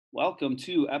Welcome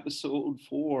to episode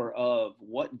 4 of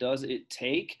What Does It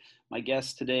Take? My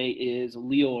guest today is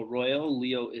Leo Arroyo.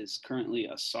 Leo is currently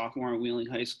a sophomore at Wheeling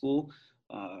High School,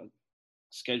 uh,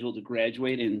 scheduled to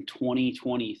graduate in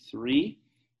 2023.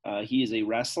 He is a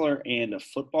wrestler and a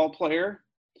football player.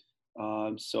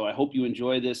 So I hope you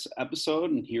enjoy this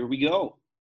episode, and here we go.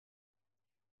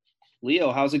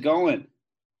 Leo, how's it going?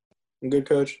 I'm good,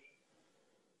 coach.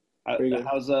 How- Pretty good.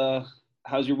 How's uh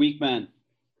how's your week been?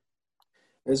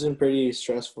 It's been pretty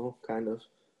stressful, kind of.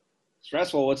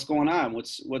 Stressful? What's going on?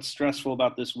 What's stressful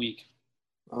about this week?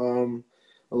 Um,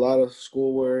 a lot of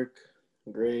schoolwork,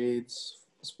 grades,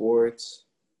 sports.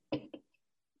 But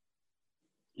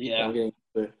Yeah, I'm getting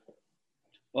to it.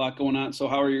 a lot going on. So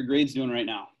how are your grades doing right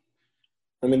now?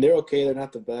 I mean, they're okay. They're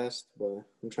not the best, but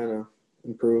I'm trying to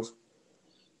improve.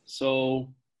 So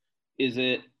is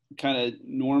it kind of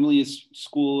normally is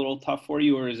school a little tough for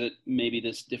you, or is it maybe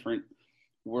this different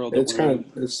world that It's we're kind in?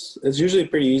 of it's usually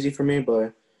pretty easy for me,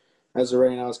 but as of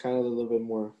right now, it's kind of a little bit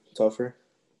more tougher.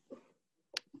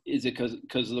 Is it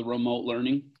because of the remote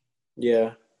learning?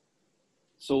 Yeah.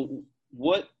 So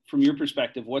what, from your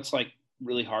perspective, what's like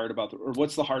really hard about or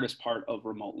what's the hardest part of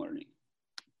remote learning?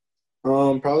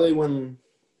 Probably when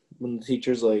the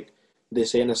teachers they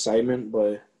say an assignment,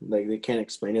 but like they can't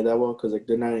explain it that well because like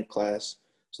they're not in class,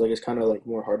 so like it's kind of like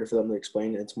more harder for them to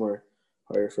explain. It's more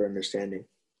harder for understanding.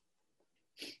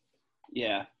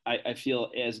 Yeah, I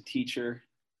feel as a teacher,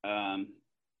 um,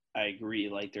 I agree.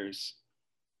 Like there's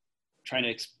trying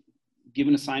to give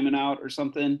an assignment out or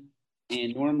something,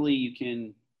 and normally you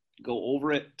can go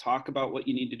over it, talk about what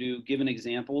you need to do, give an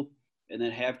example, and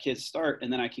then have kids start,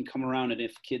 and then I can come around, and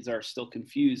if kids are still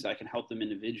confused, I can help them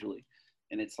individually.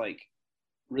 And it's like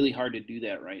really hard to do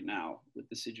that right now with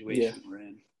the Yeah, situation we're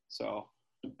in. So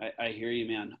I hear you,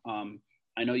 man.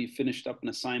 I know you finished up an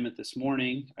assignment this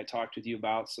morning. I talked with you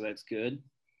about, so that's good.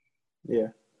 yeah,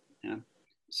 Yeah.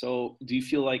 So do you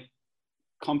feel like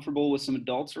comfortable with some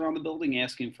adults around the building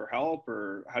asking for help,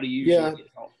 or how do you usually yeah. get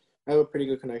help? I have a pretty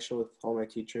good connection with all my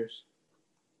teachers.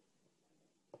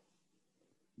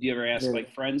 Do you ever ask Yeah,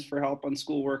 like friends for help on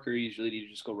schoolwork, or usually do you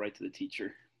just go right to the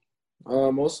teacher?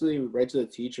 mostly right to the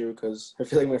teacher because I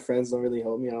feel like my friends don't really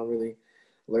help me. I don't really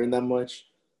learn that much.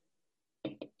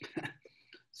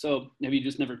 So have you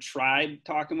just never tried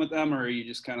talking with them, or are you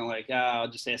just kind of like, I'll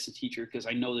just ask the teacher because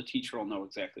I know the teacher will know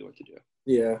exactly what to do?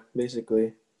 Yeah,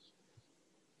 basically.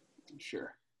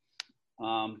 Sure.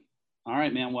 All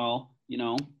right, man. Well,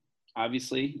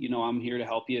 obviously, I'm here to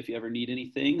help you if you ever need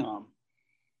anything.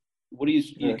 What do you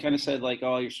Yeah, kind of said like,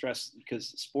 oh, you're stressed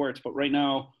because of sports, but right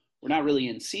now we're not really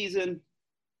in season.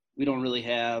 We don't really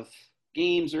have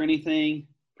games or anything.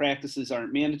 Practices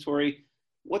aren't mandatory.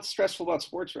 What's stressful about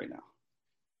sports right now?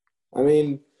 I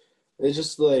mean, it's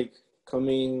just like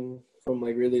coming from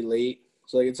like really late.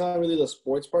 So like it's not really the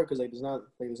sports part because like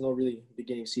there's no really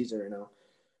beginning season right now.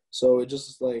 So it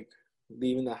just like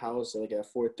leaving the house like at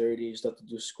 4:30. You just have to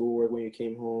do schoolwork when you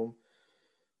came home.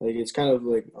 Like it's kind of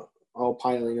like all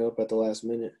piling up at the last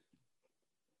minute.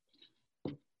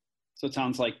 So it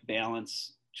sounds like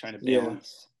balance, trying to Yeah,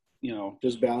 balance, you know,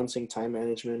 just balancing time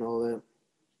management and all that.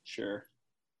 sure.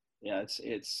 Yeah,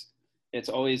 it's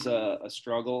always a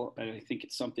struggle. And I think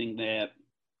it's something that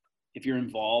if you're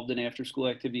involved in after school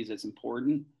activities, it's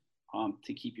important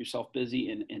to keep yourself busy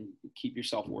and keep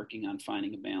yourself working on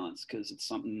finding a balance because it's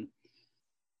something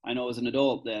I know as an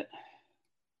adult that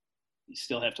you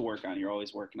still have to work on. You're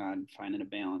always working on finding a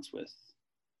balance with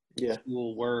Yeah,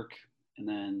 school, work, and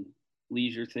then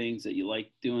leisure things that you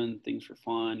like doing, things for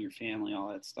fun, your family, all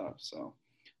that stuff. So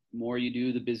the more you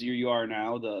do, the busier you are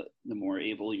now, the more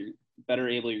able you're better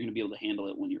able you're going to be able to handle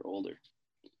it when you're older.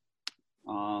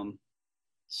 Um,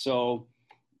 so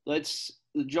let's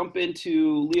jump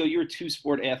into Leo. You're a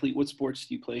two-sport athlete. What sports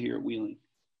do you play here at Wheeling?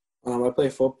 I play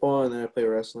football and then I play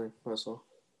wrestling also.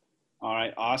 All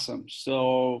right, awesome.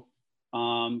 So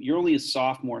you're only a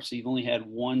sophomore, so you've only had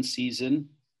one season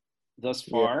thus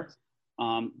Yeah.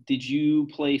 far. Did you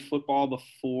play football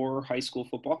before high school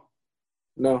football?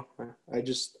 No, I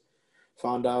just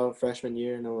found out freshman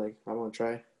year and I'm like, I want to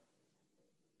try.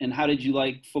 And how did you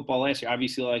like football last year?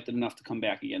 Obviously, you liked it enough to come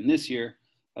back again this year.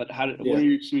 But what Yeah.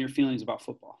 are some of your feelings about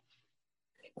football?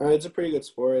 It's a pretty good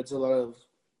sport. It's a lot of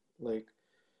like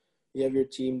you have your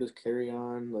team to carry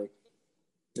on. Like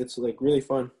it's like really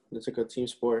fun. It's like a team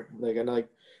sport. And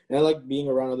I like being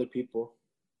around other people.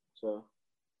 So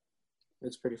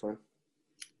it's pretty fun.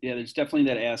 Yeah, there's definitely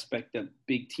that aspect, that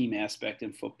big team aspect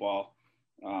in football.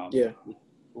 Yeah.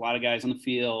 A lot of guys on the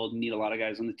field, need a lot of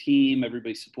guys on the team.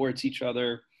 Everybody supports each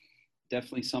other.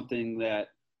 Definitely something that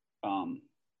um,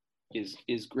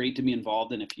 is great to be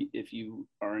involved in if you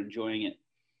are enjoying it.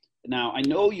 Now, I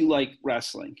know you like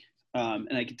wrestling,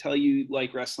 and I can tell you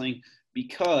like wrestling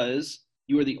because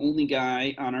you are the only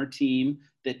guy on our team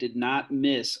that did not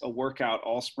miss a workout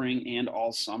all spring and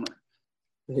all summer.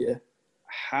 Yeah.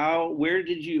 Where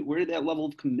did that level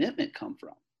of commitment come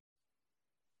from?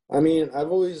 I mean,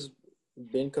 I've always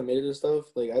been committed to stuff.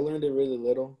 Like I learned it really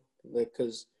little, like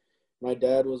because my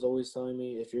dad was always telling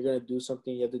me if you're gonna do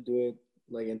something, you have to do it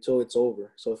like until it's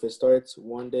over. So if it starts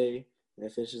one day and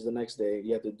it finishes the next day,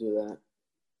 you have to do that.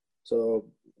 So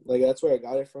like that's where I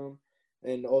got it from,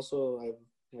 and also I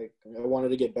wanted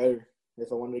to get better.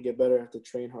 If I wanted to get better, I have to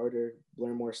train harder,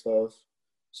 learn more stuff.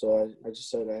 So I just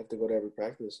said I have to go to every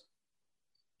practice.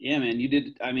 Yeah, man, you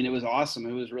did. I mean, it was awesome.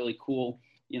 It was really cool,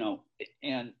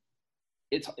 and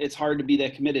it's hard to be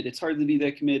that committed. It's hard to be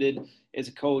that committed as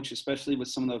a coach, especially with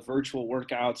some of the virtual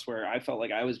workouts where I felt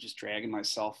like I was just dragging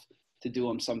myself to do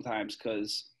them sometimes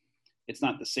because it's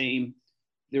not the same.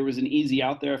 There was an easy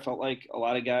out there. I felt like a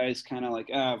lot of guys kind of like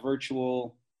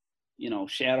virtual,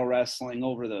 shadow wrestling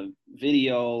over the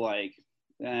video. Like,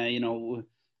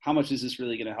 how much is this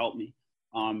really going to help me?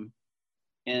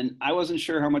 And I wasn't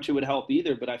sure how much it would help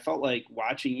either, but I felt like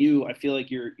watching you, I feel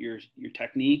like your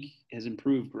technique has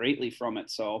improved greatly from it.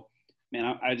 So,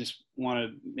 man, I just want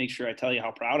to make sure I tell you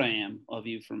how proud I am of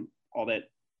you from all that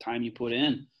time you put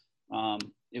in.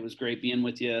 It was great being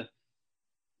with you,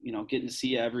 getting to see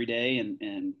you every day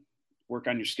and work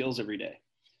on your skills every day.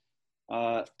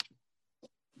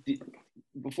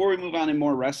 Before we move on in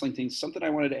more wrestling things, something I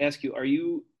wanted to ask you, are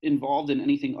you involved in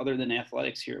anything other than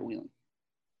athletics here at Wheeling?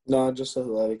 No, just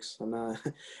athletics. I'm not.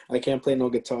 I can't play no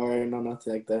guitar, no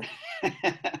nothing like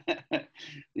that.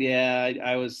 Yeah,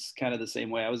 I was kind of the same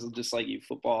way. I was just like you,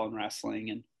 football and wrestling,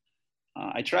 and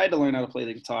I tried to learn how to play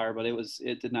the guitar, but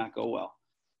it did not go well.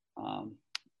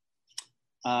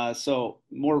 So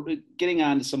more getting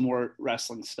on to some more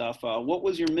wrestling stuff. What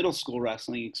was your middle school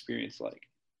wrestling experience like?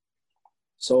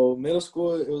 So middle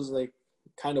school, it was like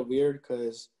kind of weird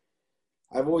because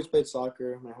I've always played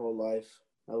soccer my whole life.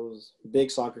 I was a big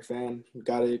soccer fan.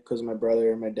 Got it because of my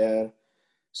brother and my dad.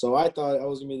 So I thought I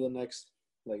was gonna be the next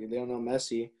like Lionel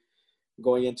Messi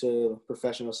going into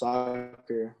professional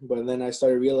soccer. But then I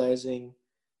started realizing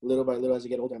little by little as I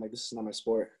get older, I'm like, this is not my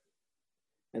sport.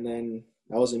 And then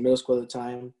I was in middle school at the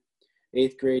time.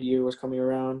 8th grade year was coming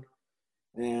around,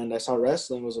 and I saw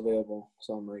wrestling was available.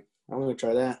 So I'm like, I'm gonna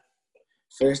try that.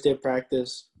 First day of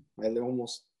practice, I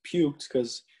almost puked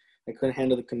because I couldn't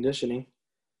handle the conditioning.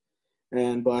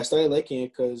 But I started liking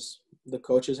it because the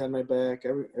coaches had my back.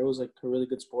 It was like a really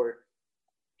good sport.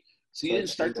 So So I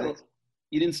just came back.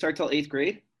 you didn't start till 8th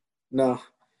grade? No,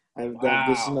 this is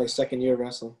Wow. my second year of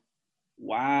wrestling.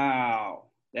 Wow.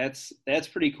 That's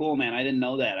pretty cool, man. I didn't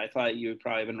know that. I thought you had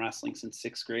probably been wrestling since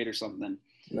 6th grade or something.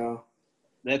 No,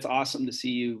 That's awesome to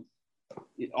see you.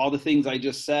 All the things I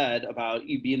just said about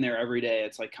you being there every day,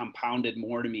 it's like compounded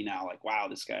more to me now. Like, wow,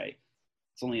 this guy,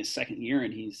 it's only his second year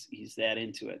and he's that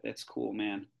into it. That's cool,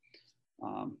 man.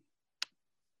 Um,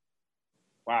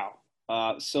 wow.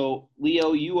 So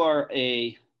Leo, you are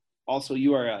a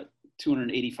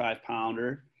 285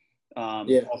 pounder,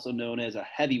 yeah. also known as a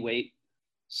heavyweight.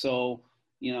 So,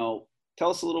 tell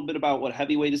us a little bit about what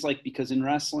heavyweight is like, because in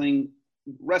wrestling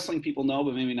people know,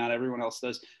 but maybe not everyone else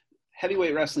does.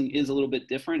 Heavyweight wrestling is a little bit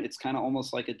different. It's kind of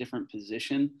almost like a different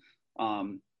position.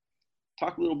 Um,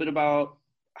 Talk a little bit about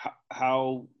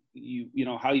how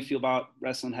how you feel about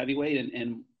wrestling heavyweight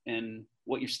and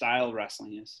what your style of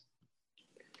wrestling is.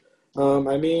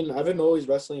 I mean, I've been always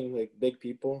wrestling like big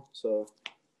people, so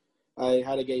I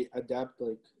had to adapt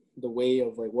like the way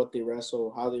of like what they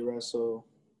wrestle, how they wrestle.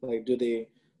 Like, do they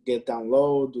get down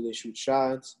low? Do they shoot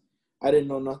shots? I didn't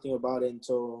know nothing about it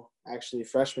until actually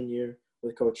freshman year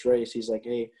with Coach Race. He's like,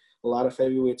 hey, a lot of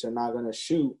heavyweights are not gonna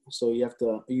shoot, so you have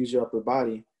to use your upper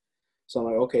body. So I'm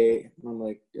like, okay. I'm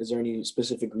like, is there any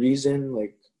specific reason?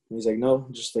 Like, he's like, no,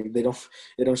 just like they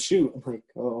don't shoot. I'm like,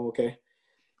 oh, okay.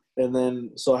 And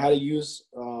then so I had to use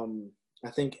I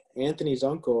think Anthony's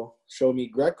uncle showed me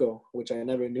Greco, which I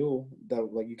never knew that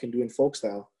like you can do in folk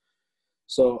style.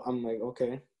 So I'm like,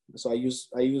 okay. So I use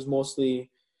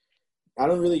mostly, I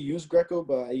don't really use Greco,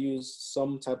 but I use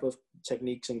some type of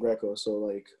techniques in Greco. So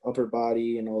like upper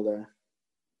body and all that.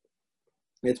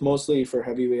 It's mostly for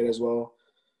heavyweight as well.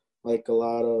 Like a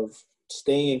lot of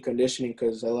staying and conditioning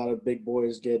because a lot of big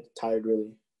boys get tired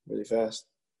really, really fast.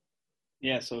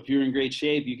 Yeah, so if you're in great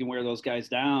shape, you can wear those guys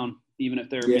down, even if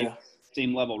they're maybe Yeah,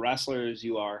 same level wrestlers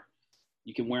you are.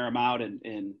 You can wear them out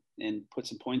and put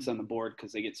some points on the board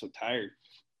because they get so tired.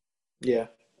 yeah.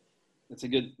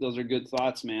 Those are good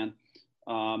thoughts, man.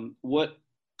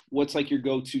 What's like your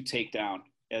go-to takedown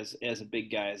as a big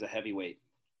guy, as a heavyweight?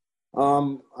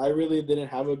 I really didn't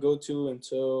have a go-to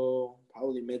until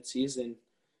probably mid-season.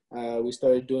 We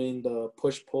started doing the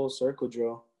push-pull circle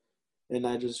drill, and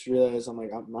I just realized I'm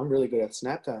really good at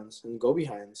snap downs and go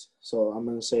behinds. So I'm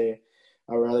gonna say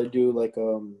I'd rather do like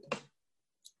a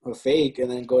fake and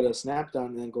then go to snap down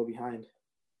and then go behind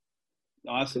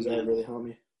Awesome, because that man. really helped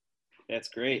me. That's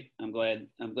great. I'm glad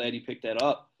you picked that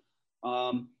up.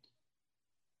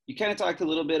 You kind of talked a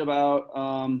little bit about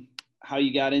how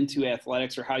you got into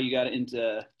athletics or how you got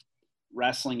into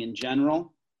wrestling in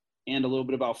general and a little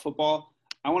bit about football.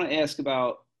 I want to ask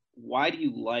about why do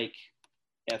you like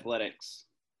athletics?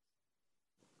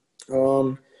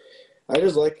 Um, I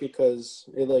just like it because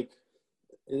it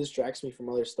distracts me from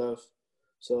other stuff.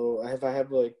 So if I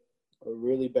have like a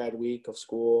really bad week of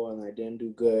school and I didn't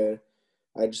do good,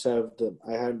 I just have the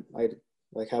I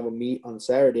like have a meet on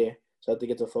Saturday, so I have to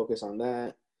get to focus on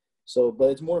that. So, but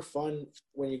it's more fun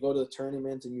when you go to the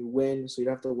tournament and you win, so you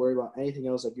don't have to worry about anything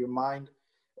else. Like your mind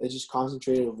is just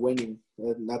concentrated of winning,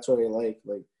 and that's what I like.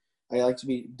 Like I like to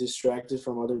be distracted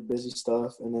from other busy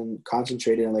stuff and then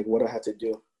concentrated on like what I have to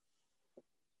do.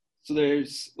 So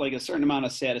there's like a certain amount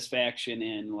of satisfaction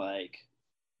in like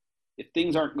if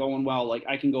things aren't going well, like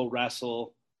I can go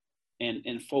wrestle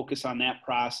and focus on that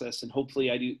process and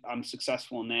hopefully I'm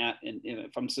successful in that. And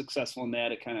if I'm successful in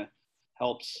that, it kind of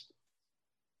helps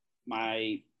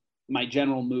my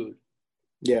general mood.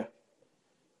 Yeah.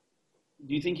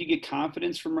 Do you think you get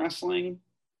confidence from wrestling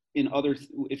in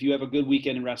if you have a good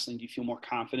weekend in wrestling, do you feel more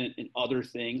confident in other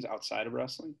things outside of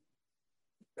wrestling?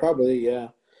 Probably, yeah.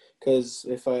 Because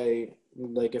if I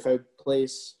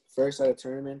place first at a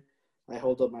tournament, I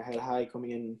hold up my head high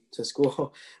coming in to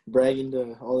school, bragging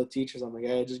to all the teachers. I'm like,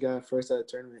 I just got first at a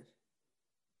tournament.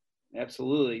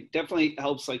 Absolutely. Definitely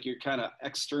helps like your kind of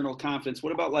external confidence.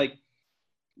 What about like,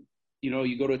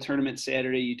 you go to a tournament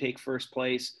Saturday, you take first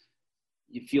place,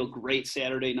 you feel great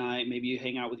Saturday night, maybe you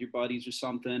hang out with your buddies or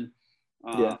something.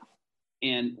 Uh, Yeah.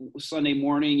 and Sunday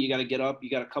morning, you got to get up, you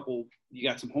got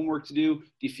some homework to do. Do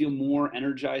you feel more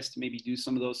energized to maybe do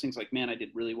some of those things like, man, I did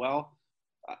really well.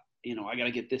 I got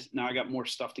to get this. Now I got more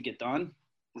stuff to get done.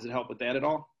 Does it help with that at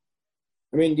all?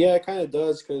 I mean, yeah, it kind of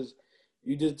does because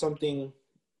you did something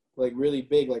like really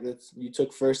big. Like you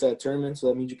took first at a tournament, so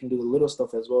that means you can do the little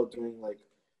stuff as well, doing like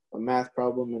a math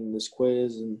problem and this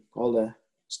quiz and all that,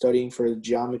 studying for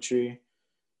geometry.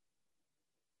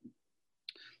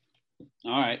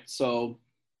 All right. So,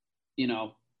 you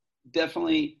know,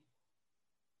 definitely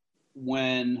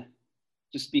when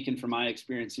just speaking from my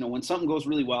experience, when something goes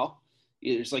really well,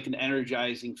 there's like an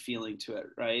energizing feeling to it,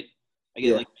 right? I get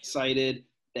Yeah. like excited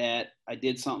that I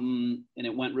did something and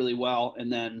it went really well.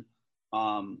 And then,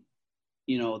 um,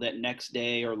 that next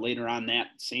day or later on that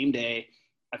same day,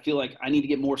 I feel like I need to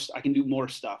get more, I can do more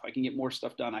stuff. I can get more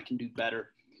stuff done. I can do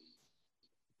better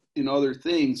in other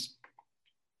things.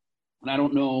 And I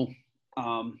don't know,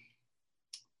 um,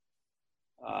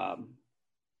 um,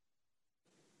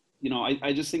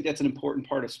 I just think that's an important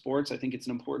part of sports. I think it's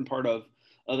an important part of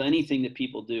anything that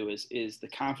people do is the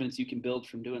confidence you can build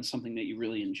from doing something that you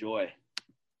really enjoy.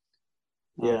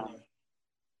 Yeah. Um,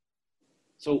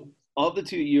 so of the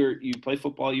two, you play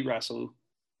football, you wrestle.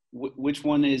 Which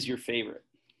one is your favorite?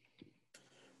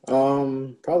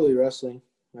 Probably wrestling.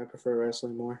 I prefer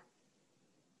wrestling more.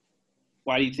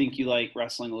 Why do you think you like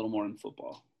wrestling a little more than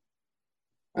football?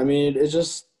 I mean, it's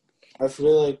just I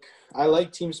feel like I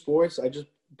like team sports.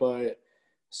 But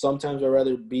sometimes I'd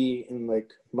rather be in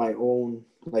my own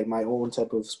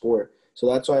type of sport. So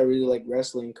that's why I really like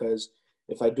wrestling because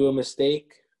if I do a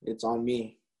mistake, it's on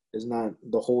me. It's not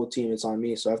the whole team. It's on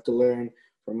me. So I have to learn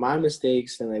from my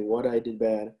mistakes and like what I did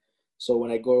bad. So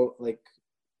when I go like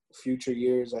future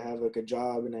years, I have like a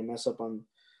job and I mess up on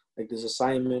like this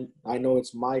assignment, I know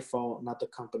it's my fault, not the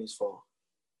company's fault.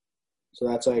 So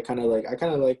that's why I kind of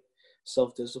like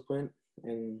self discipline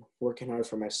and working hard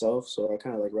for myself. So I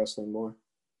kind of like wrestling more.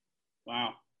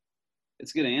 Wow,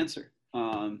 it's a good answer.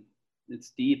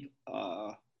 It's deep.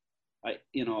 A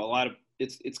lot of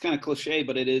it's kind of cliche,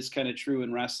 but it is kind of true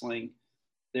in wrestling.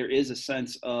 There is a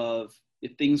sense of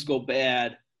if things go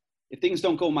bad, if things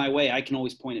don't go my way, I can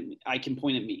always point at me. I can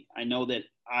point at me. I know that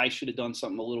I should have done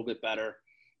something a little bit better,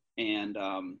 and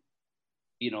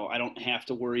I don't have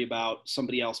to worry about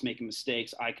somebody else making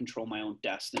mistakes. I control my own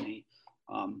destiny,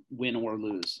 win or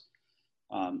lose,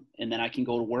 and then I can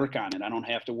go to work on it. I don't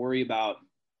have to worry about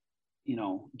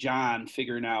John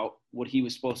figuring out what he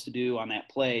was supposed to do on that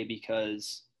play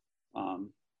because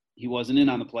um, he wasn't in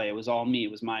on the play. It was all me.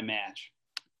 It was my match.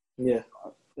 Yeah.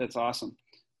 That's awesome.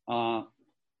 Uh,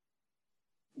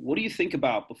 what do you think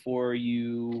about before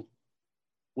you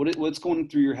What's going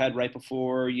through your head right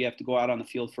before you have to go out on the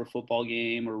field for a football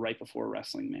game or right before a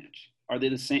wrestling match? Are they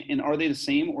the same? And are they the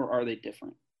same or are they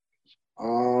different?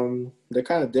 They're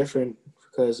kind of different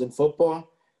because in football,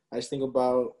 I just think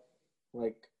about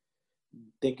like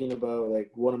thinking about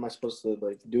like what am I supposed to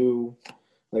like do,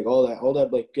 like all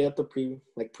that like get the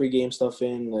pregame stuff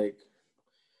in, like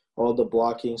all the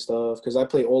blocking stuff because I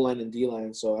play O line and D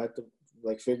line, so I have to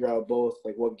like figure out both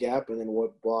like what gap and then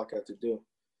what block I have to do.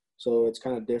 So it's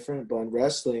kind of different. But in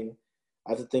wrestling,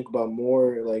 I have to think about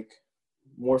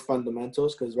more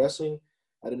fundamentals because wrestling,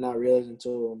 I did not realize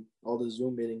until all the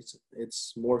Zoom meetings,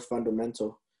 it's more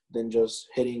fundamental than just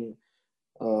hitting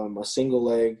a single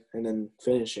leg and then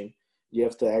finishing. You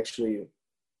have to actually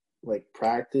like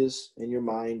practice in your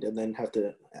mind and then have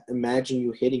to imagine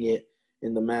you hitting it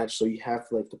in the match. So you have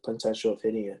like the potential of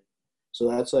hitting it. So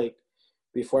that's like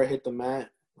before I hit the mat,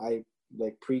 I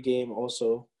like pregame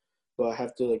also, but I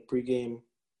have to like pregame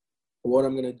what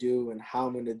I'm gonna do and how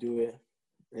I'm gonna do it,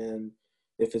 and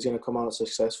if it's gonna come out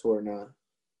successful or not.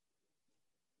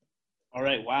 All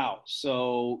right. Wow.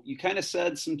 So you kind of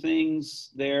said some things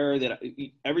there that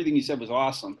everything you said was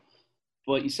awesome,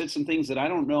 but you said some things that I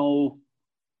don't know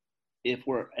if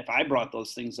I brought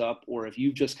those things up or if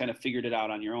you just kind of figured it out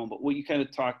on your own. But what you kind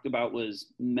of talked about was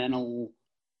mental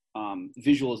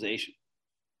visualization.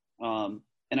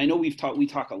 And I know we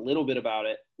talk a little bit about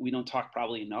it. We don't talk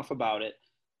probably enough about it.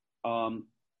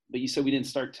 But you said we didn't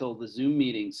start till the Zoom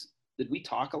meetings. Did we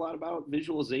talk a lot about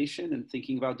visualization and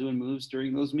thinking about doing moves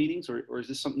during those meetings, or is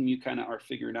this something you kind of are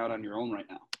figuring out on your own right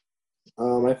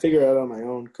now? I figured it out on my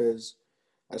own because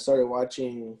I started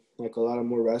watching like a lot of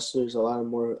more wrestlers, a lot of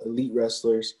more elite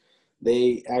wrestlers.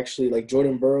 They actually like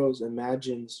Jordan Burroughs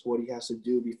imagines what he has to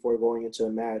do before going into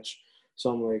a match. So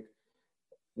I'm like,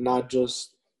 not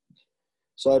just.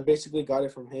 So I basically got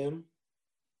it from him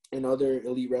and other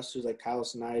elite wrestlers like Kyle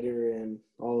Snyder and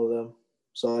all of them.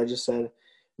 So I just said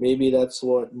maybe that's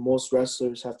what most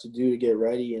wrestlers have to do to get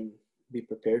ready and be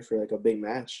prepared for like a big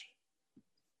match.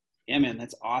 Yeah, man,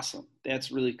 that's awesome.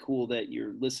 That's really cool that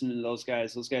you're listening to those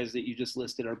guys. Those guys that you just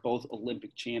listed are both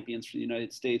Olympic champions for the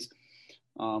United States,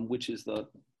 which is the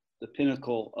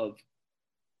pinnacle of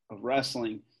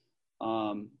wrestling.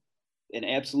 Um, and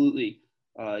absolutely,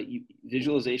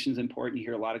 visualization is important. You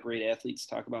hear a lot of great athletes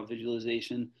talk about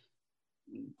visualization,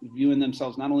 viewing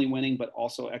themselves not only winning but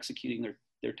also executing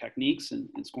their techniques and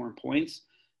scoring points.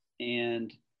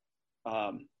 And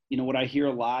what I hear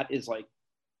a lot is like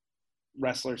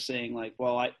wrestlers saying like,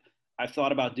 well, I've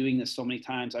thought about doing this so many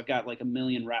times. I've got like a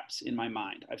million reps in my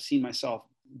mind. I've seen myself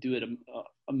do it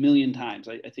a million times.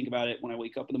 I think about it when I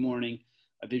wake up in the morning.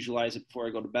 I visualize it before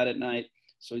I go to bed at night.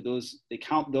 So they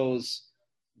count those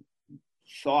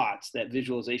thoughts, that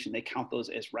visualization, they count those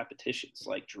as repetitions,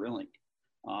 like drilling.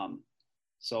 Um,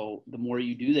 so the more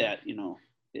you do that,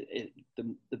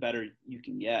 the better you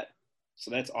can get.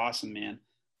 So that's awesome, man.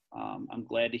 I'm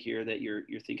glad to hear that you're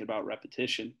thinking about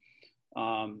repetition.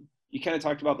 You kind of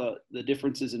talked about the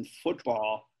differences in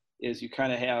football is you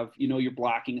kind of have, your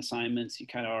blocking assignments, you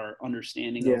kind of are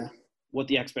understanding of Yeah. what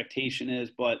the expectation is,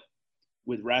 but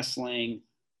with wrestling,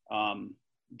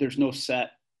 there's no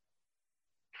set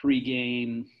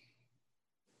pregame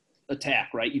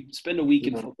attack, right? You spend a week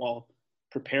in No. football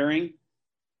preparing,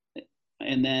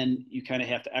 and then you kind of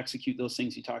have to execute those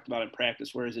things you talked about in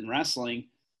practice. Whereas in wrestling,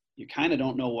 you kind of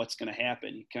don't know what's going to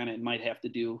happen. You kind of might have to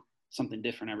do something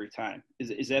different every time.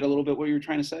 Is that a little bit what you're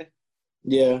trying to say?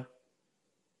 Yeah.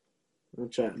 I'm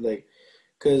trying like,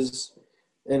 cause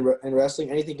in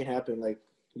wrestling anything can happen. Like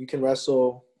you can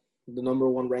wrestle the number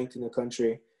one ranked in the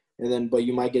country, and then but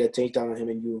you might get a takedown on him,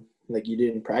 and you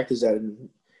didn't practice that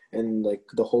and like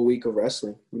the whole week of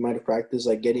wrestling. You might have practiced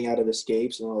like getting out of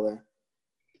escapes and all that.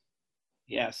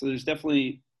 Yeah. So there's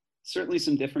certainly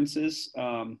some differences.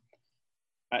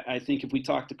 I think if we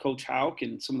talked to Coach Hauk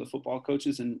and some of the football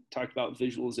coaches and talked about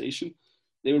visualization,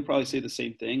 they would probably say the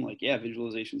same thing. Like, yeah,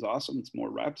 visualization is awesome. It's more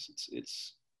reps.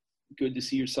 It's good to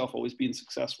see yourself always being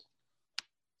successful.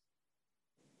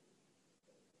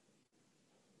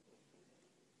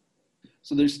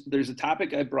 So there's a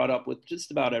topic I brought up with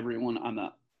just about everyone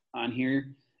on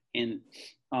here, and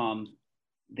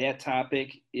that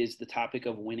topic is the topic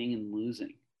of winning and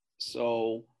losing.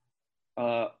 So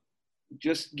uh,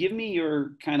 just give me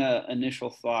your kind of initial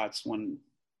thoughts when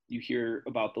you hear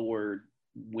about the word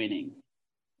winning.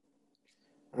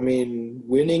 I mean,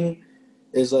 winning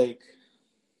is like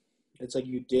it's like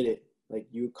you did it. Like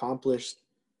you accomplished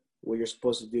what you're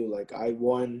supposed to do. Like I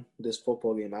won this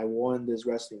football game. I won this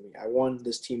wrestling game. I won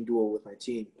this team duel with my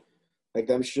team. Like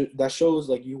that shows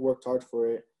like you worked hard for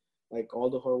it. Like all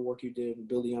the hard work you did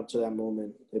building up to that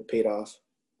moment, it paid off.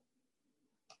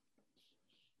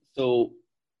 So,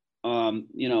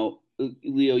 you know,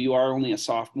 Leo, you are only a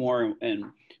sophomore, and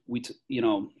you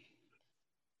know,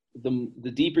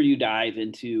 the deeper you dive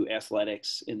into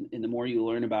athletics and the more you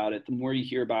learn about it, the more you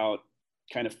hear about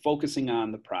kind of focusing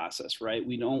on the process, right?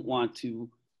 We don't want to,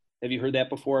 have you heard that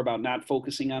before about not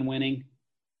focusing on winning?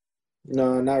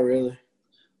 No, not really.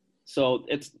 So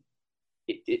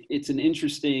it's an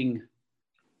interesting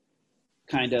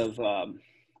kind of,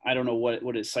 I don't know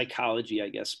what is psychology, I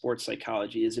guess, sports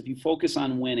psychology is. If you focus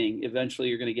on winning, eventually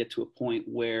you're going to get to a point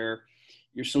where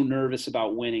you're so nervous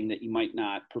about winning that you might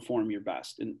not perform your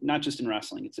best. And not just in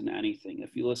wrestling, it's in anything.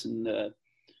 If you listen to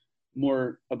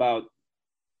more about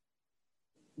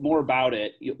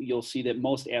it, you'll see that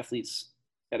most athletes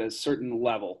at a certain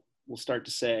level will start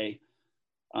to say,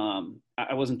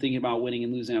 I wasn't thinking about winning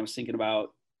and losing. I was thinking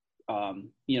about,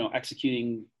 you know,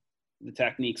 executing the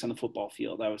techniques on the football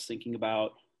field. I was thinking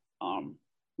about,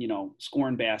 you know,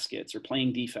 scoring baskets or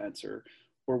playing defense or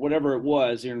whatever it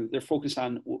was. They're focused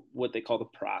on what they call the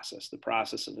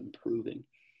process of improving,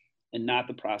 and not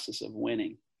the process of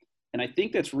winning. And I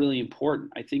think that's really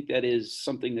important. I think that is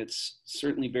something that's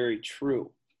certainly very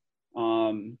true.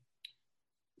 When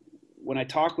I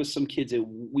talk with some kids at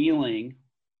Wheeling,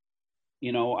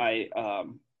 you know,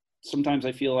 sometimes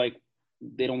I feel like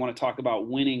they don't want to talk about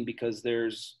winning because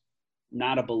there's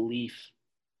not a belief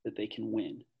that they can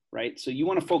win, right? So you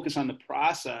want to focus on the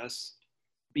process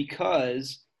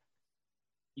because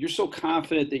you're so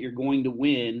confident that you're going to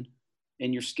win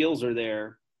and your skills are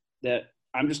there that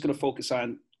I'm just going to focus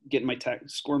on getting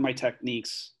scoring my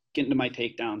techniques, getting to my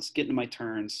takedowns, getting to my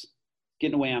turns,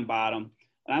 getting away on bottom.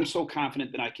 And I'm so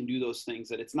confident that I can do those things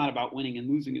that it's not about winning and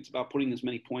losing. It's about putting as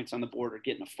many points on the board or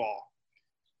getting a fall.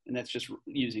 And that's just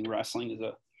using wrestling as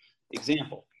an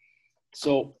example.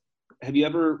 So have you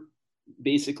ever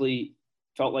basically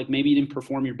felt like maybe you didn't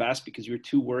perform your best because you were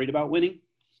too worried about winning?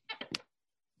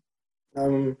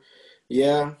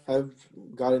 Yeah, I've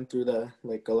gotten through that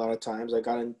like a lot of times. I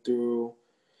gotten through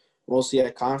mostly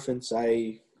at conference.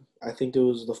 I think it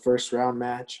was the first round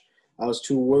match. I was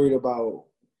too worried about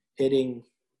hitting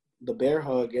the bear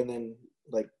hug and then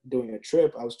like doing a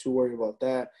trip. I was too worried about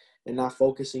that and not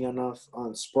focusing enough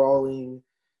on sprawling,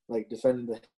 like defending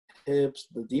the hips,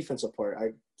 the defensive part.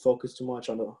 I focused too much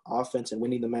on the offense and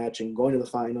winning the match and going to the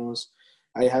finals.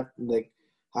 I have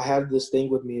this thing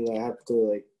with me that I have to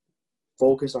like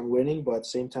focus on winning, but at the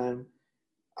same time,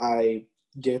 I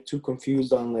get too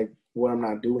confused on like what I'm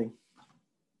not doing.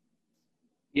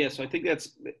 Yeah, so I think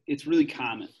it's really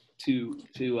common to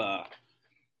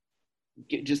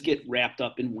just get wrapped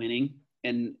up in winning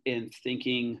and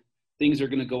thinking things are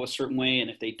going to go a certain way, and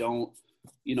if they don't,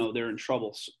 you know, they're in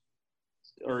trouble,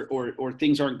 or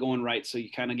things aren't going right, so you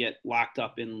kind of get locked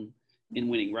up in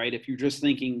winning, right? If you're just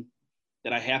thinking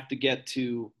that I have to get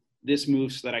to this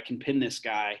move so that I can pin this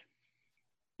guy,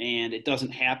 and it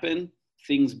doesn't happen,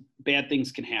 bad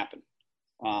things can happen.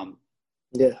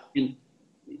 Yeah. And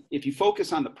if you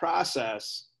focus on the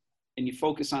process and you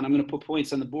focus on, I'm going to put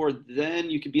points on the board, then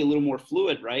you could be a little more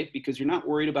fluid, right? Because you're not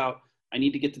worried about, I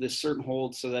need to get to this certain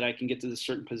hold so that I can get to this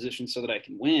certain position so that I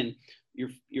can win.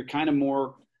 You're kind of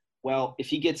more, well, if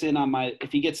he gets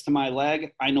to my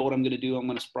leg, I know what I'm going to do. I'm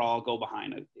going to sprawl, go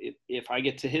behind it. If I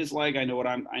get to his leg, I know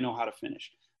how to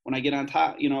finish. When I get on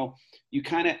top, you know, you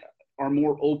kind of are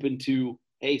more open to,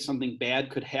 hey, something bad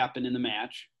could happen in the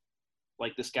match.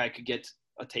 Like this guy could get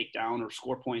a takedown or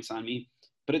score points on me,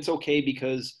 but it's okay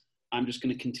because I'm just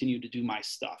going to continue to do my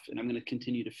stuff and I'm going to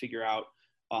continue to figure out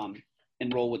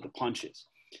and roll with the punches.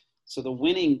 So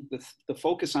the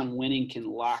focus on winning can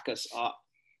lock us up.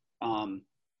 And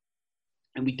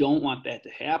we don't want that to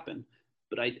happen.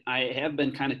 But I have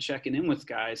been kind of checking in with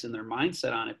guys and their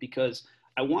mindset on it because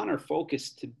I want our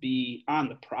focus to be on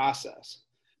the process,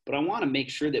 but I want to make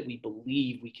sure that we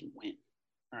believe we can win.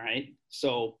 All right.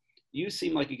 So you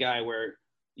seem like a guy where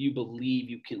you believe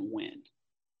you can win.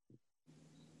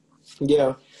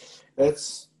 Yeah.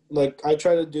 That's like, I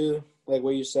try to do like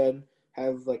what you said,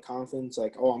 have like confidence,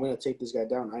 like, oh, I'm going to take this guy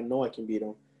down. I know I can beat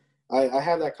him. I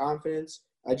have that confidence.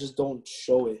 I just don't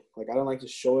show it. Like, I don't like to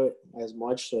show it as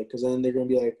much, like, because then they're going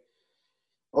to be like,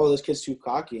 oh, this kid's too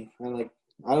cocky. And, like,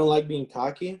 I don't like being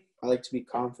cocky. I like to be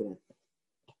confident.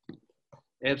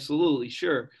 Absolutely,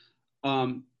 sure.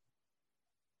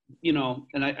 You know,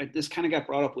 and this kind of got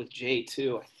brought up with Jay,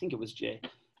 too. I think it was Jay,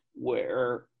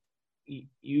 where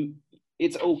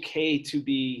it's okay to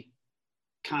be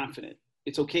confident.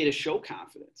 It's okay to show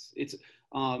confidence. It's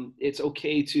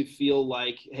okay to feel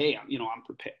like, hey, you know, I'm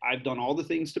prepared. I've done all the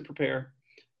things to prepare.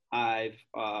 I've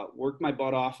worked my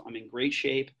butt off. I'm in great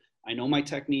shape. I know my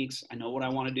techniques. I know what I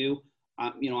want to do.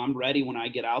 You know, I'm ready when I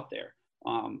get out there.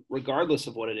 regardless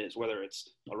of what it is, whether it's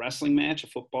a wrestling match, a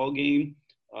football game,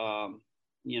 a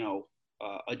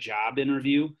job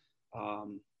interview,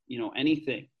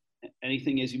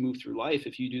 anything as you move through life.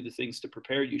 If you do the things to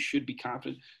prepare, you should be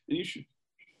confident, and you should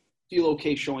feel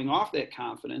okay showing off that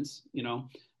confidence.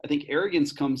 I think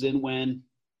arrogance comes in when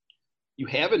you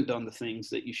haven't done the things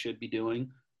that you should be doing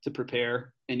to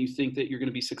prepare, and you think that you're going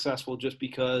to be successful just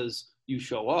because you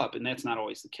show up, and that's not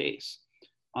always the case.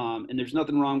 And there's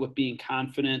nothing wrong with being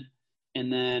confident,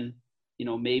 and then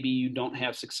maybe you don't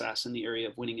have success in the area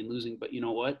of winning and losing, but you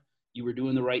know what? You were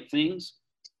doing the right things.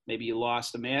 Maybe you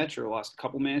lost a match or lost a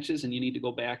couple matches, and you need to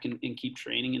go back and keep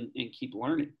training and keep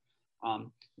learning.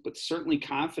 But certainly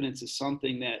confidence is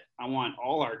something that I want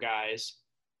all our guys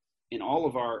and all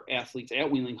of our athletes at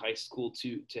Wheeling High School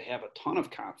to have a ton of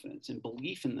confidence and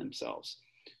belief in themselves.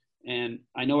 And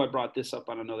I know I brought this up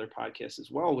on another podcast as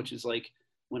well, which is like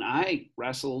when I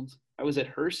wrestled, I was at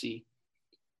Hersey,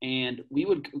 and we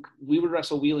would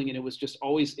wrestle Wheeling, and it was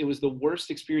the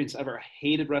worst experience ever. I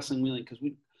hated wrestling Wheeling because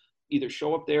we'd either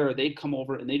show up there or they'd come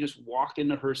over and they just walked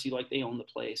into Hersey like they owned the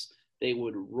place. They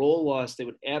would roll us. They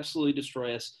would absolutely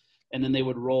destroy us. And then they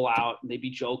would roll out and they'd be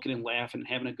joking and laughing and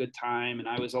having a good time. And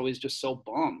I was always just so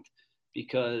bummed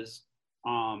because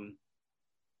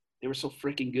they were so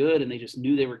freaking good, and they just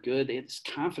knew they were good. They had this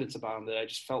confidence about them that I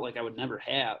just felt like I would never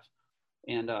have.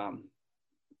 And,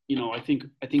 I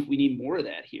think we need more of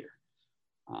that here.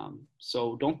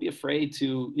 So don't be afraid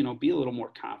to, be a little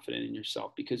more confident in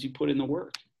yourself because you put in the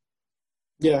work.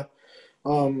 Yeah.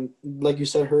 Like you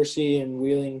said, Hersey and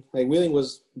Wheeling, like Wheeling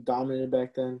was dominant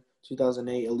back then,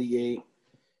 2008, Elite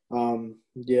 8.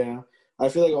 Yeah. I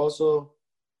feel like also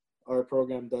our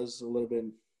program does a little bit,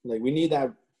 like we need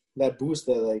that boost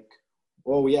that like,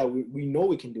 oh yeah, we know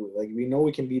we can do it. Like we know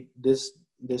we can beat this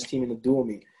team in the dual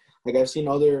meet. Like I've seen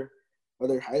other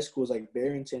high schools like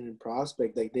Barrington and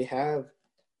Prospect, like they have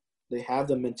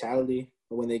the mentality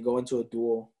when they go into a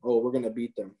duel, oh, we're going to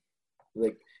beat them.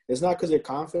 Like it's not because they're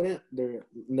confident. They're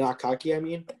not cocky. I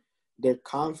mean, they're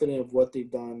confident of what they've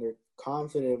done. They're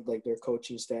confident of like their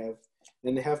coaching staff,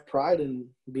 and they have pride in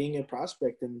being a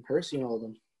Prospect and Hersey and all of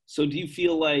them. So do you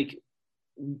feel like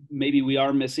maybe we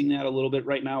are missing that a little bit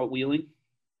right now at Wheeling?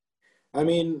 I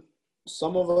mean,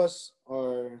 some of us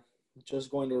are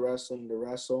just going to wrestling to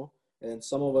wrestle, and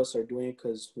some of us are doing it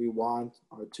because we want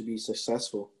to be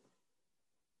successful.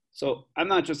 So I'm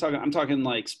not just talking, I'm talking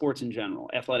like sports in general,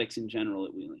 athletics in general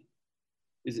at Wheeling.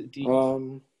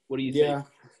 What do you think? Yeah,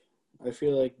 I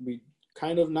feel like we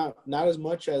kind of not as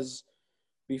much as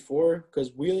before,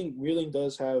 because Wheeling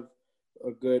does have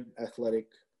a good athletic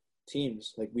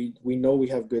teams. Like we know we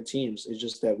have good teams. It's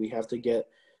just that we have to get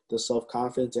the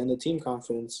self-confidence and the team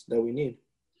confidence that we need.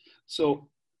 So,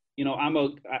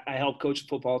 I help coach the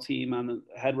football team. I'm the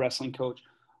head wrestling coach.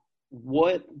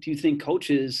 What do you think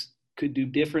coaches could do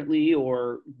differently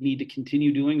or need to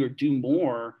continue doing or do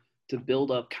more to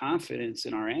build up confidence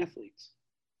in our athletes?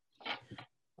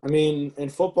 I mean, in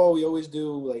football, we always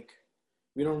do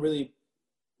we don't really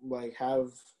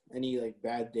have any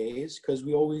bad days because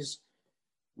we always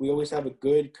have a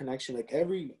good connection. Like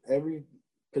every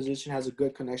position has a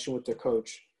good connection with their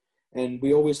coach, and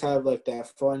we always have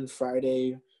that fun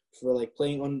Friday for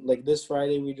playing on. Like this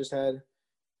Friday, we just had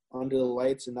under the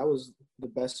lights, and that was the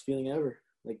best feeling ever.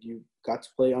 Like you got to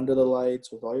play under the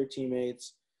lights with all your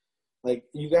teammates. Like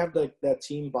you have that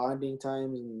team bonding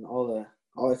times and all that.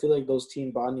 I feel like those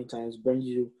team bonding times bring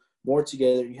you more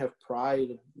together, and you have pride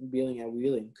of being at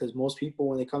Wheeling. Because most people,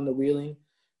 when they come to Wheeling,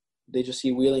 they just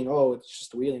see Wheeling. Oh, it's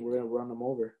just Wheeling. We're gonna run them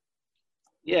over.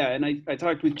 Yeah, and I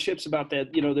talked with Chips about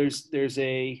that. There's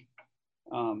a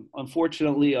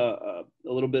unfortunately a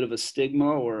little bit of a stigma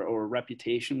or a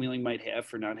reputation Wheeling might have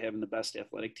for not having the best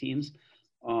athletic teams.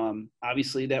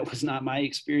 Obviously, that was not my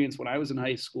experience when I was in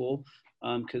high school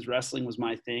because wrestling was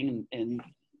my thing, and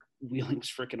Wheeling was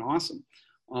freaking awesome.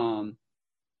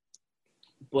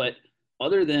 But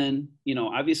other than,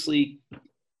 obviously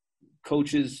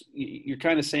coaches, you're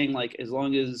kind of saying as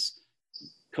long as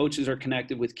coaches are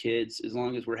connected with kids, as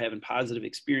long as we're having positive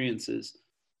experiences,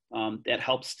 that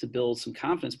helps to build some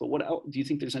confidence. But what else, do you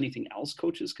think there's anything else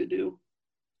coaches could do?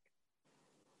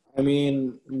 I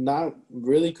mean, not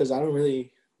really, because I don't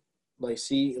really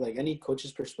see any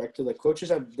coach's perspective. Like coaches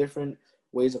have different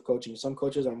ways of coaching. Some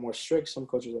coaches are more strict. Some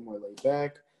coaches are more laid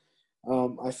back.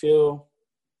 I feel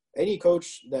any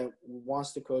coach that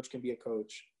wants to coach can be a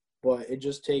coach, but it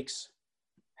just takes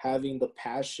having the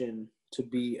passion to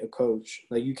be a coach.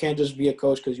 Like you can't just be a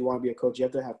coach because you want to be a coach. You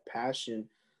have to have passion.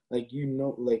 If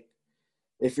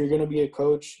you're going to be a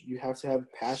coach, you have to have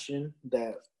passion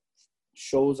that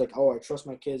shows oh, I trust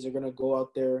my kids. They're going to go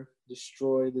out there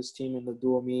destroy this team in the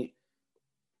dual meet.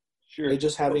 Sure. Like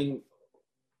just having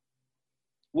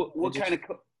what kind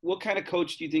of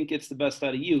coach do you think gets the best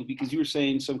out of you? Because you were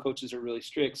saying some coaches are really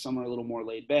strict, some are a little more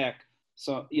laid back.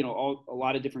 So, a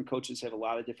lot of different coaches have a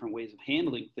lot of different ways of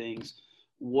handling things.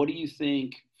 What do you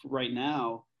think right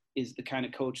now is the kind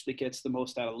of coach that gets the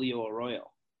most out of Leo Arroyo?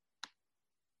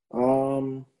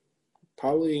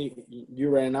 Probably you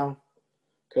right now,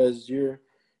 because you're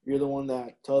the one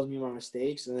that tells me my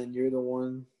mistakes, and then you're the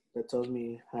one that tells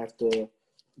me I have to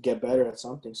get better at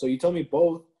something. So you tell me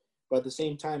both, but at the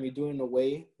same time, you do it in a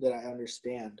way that I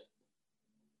understand.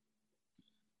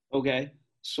 Okay.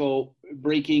 So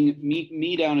breaking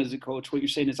me down as a coach, what you're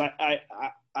saying is I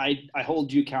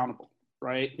hold you accountable,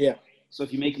 right? Yeah. So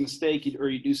if you make a mistake or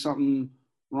you do something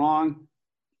wrong,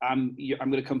 I'm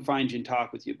going to come find you and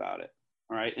talk with you about it.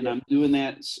 All right. And I'm doing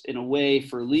that in a way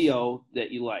for Leo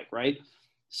that you like, right?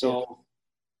 So,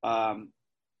 I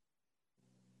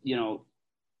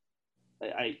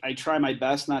try my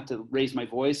best not to raise my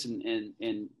voice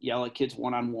and yell at kids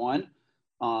one-on-one.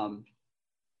 And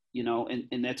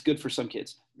that's good for some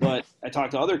kids. But I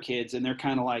talk to other kids and they're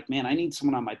kind of like, man, I need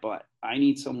someone on my butt. I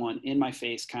need someone in my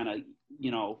face, kind of,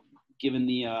 giving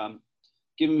me a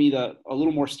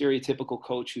little more stereotypical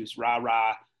coach who's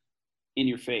rah-rah in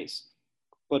your face.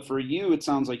 But for you, it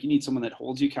sounds like you need someone that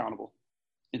holds you accountable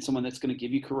and someone that's going to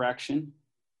give you correction,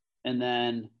 and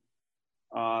then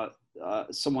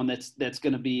someone that's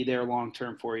going to be there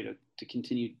long-term for you to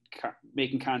continue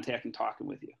making contact and talking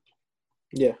with you.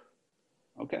 Yeah.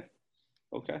 Okay.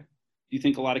 Do you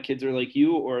think a lot of kids are like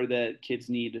you, or that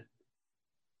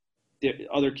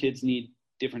other kids need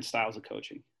different styles of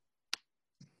coaching?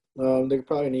 They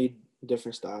probably need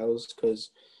different styles,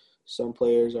 because some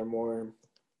players are more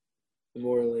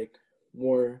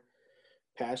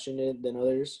passionate than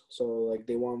others. So like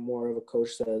they want more of a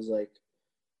coach that is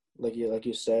like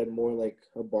you said, more like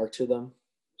a bark to them.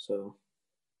 So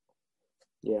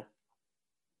yeah.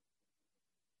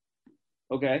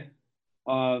 Okay.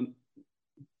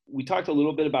 We talked a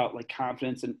little bit about like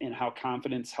confidence and how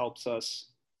confidence helps us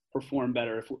perform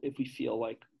better if we feel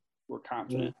like we're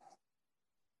confident. Mm-hmm.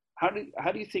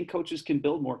 How do you think coaches can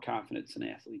build more confidence in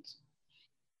athletes?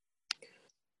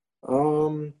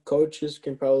 Coaches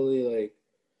can probably, like,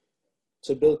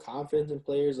 to build confidence in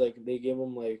players, like they give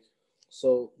them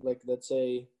let's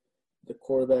say the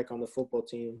quarterback on the football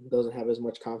team doesn't have as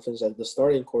much confidence as the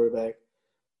starting quarterback.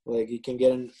 Like he can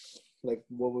get in, like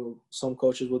some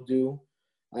coaches will do,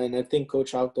 and I think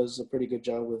Coach Houck does a pretty good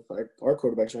job with our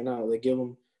quarterbacks right now. They give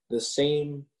them the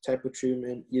same type of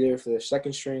treatment, either if they're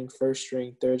second string, first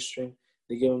string, third string.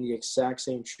 They give them the exact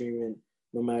same treatment,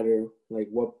 no matter like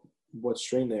what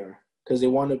string they are, because they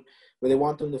want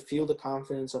them to feel the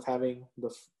confidence of having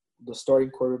the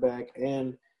starting quarterback,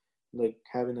 and like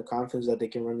having the confidence that they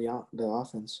can run the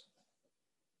offense.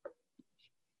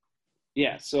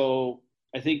 Yeah. So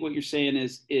I think what you're saying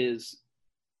is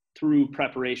through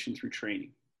preparation, through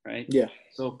training, right? Yeah.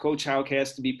 So Coach Houck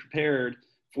has to be prepared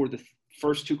for the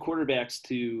first two quarterbacks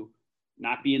to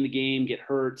not be in the game, get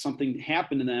hurt, something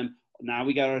happen to them. Now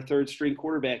we got our third string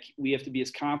quarterback. We have to be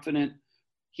as confident.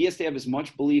 He has to have as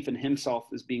much belief in himself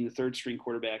as being the third string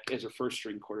quarterback as a first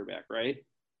string quarterback, right?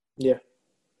 Yeah.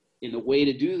 And the way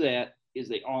to do that is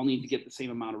they all need to get the same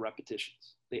amount of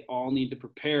repetitions. They all need to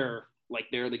prepare like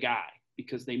they're the guy,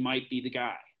 because they might be the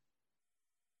guy.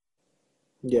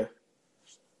 Yeah.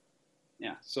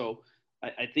 Yeah. So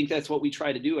I think that's what we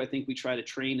try to do. I think we try to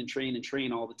train and train and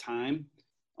train all the time.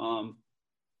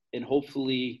 And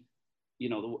hopefully,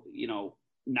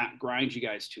 not grind you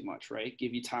guys too much, right?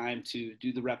 Give you time to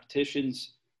do the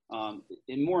repetitions. And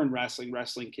more in wrestling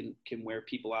can wear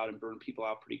people out and burn people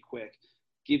out pretty quick.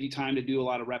 Give you time to do a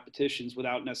lot of repetitions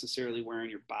without necessarily wearing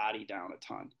your body down a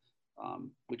ton,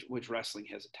 which wrestling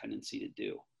has a tendency to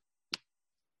do.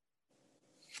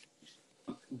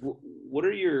 What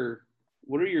are your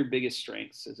biggest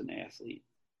strengths as an athlete?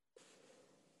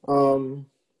 Some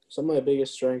of my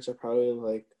biggest strengths are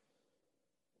probably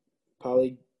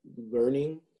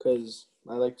learning, because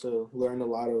I like to learn a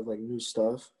lot of like new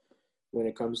stuff when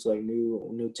it comes to like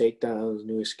new takedowns,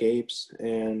 new escapes,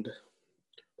 and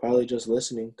probably just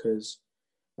listening, because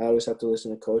I always have to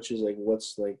listen to coaches, like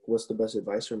what's the best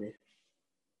advice for me.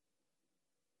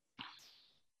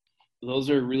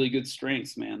 Those are really good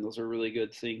strengths, man. Those are really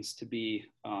good things to be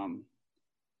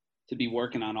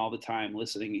working on all the time.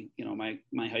 Listening,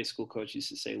 my high school coach used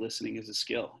to say, listening is a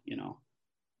skill. You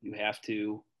have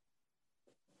to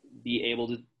be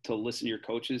able to listen to your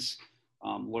coaches,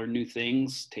 learn new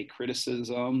things, take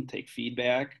criticism, take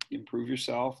feedback, improve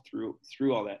yourself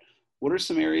through all that. What are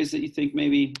some areas that you think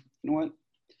maybe,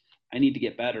 I need to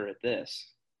get better at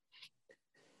this?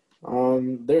 There's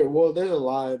a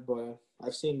lot, but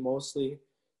I've seen mostly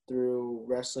through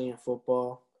wrestling and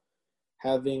football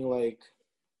having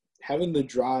having the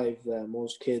drive that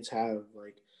most kids have.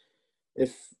 Like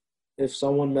if if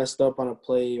someone messed up on a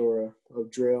play or a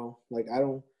drill,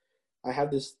 I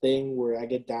have this thing where I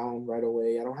get down right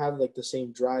away. I don't have like the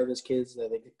same drive as kids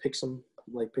that like picks them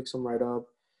right up.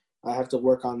 I have to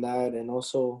work on that, and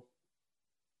also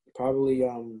probably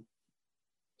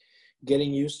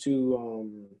getting used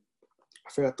to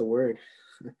I forgot the word.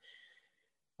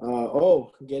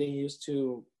 Getting used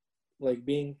to like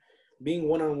being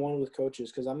one on one with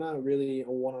coaches, because I'm not really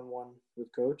a one on one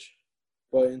with coach.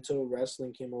 But until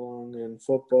wrestling came along and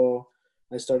football,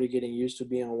 I started getting used to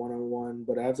being on one on one.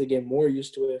 But I have to get more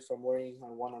used to it if I'm working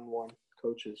on one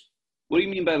coaches. What do you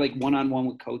mean by like one-on-one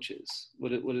with coaches?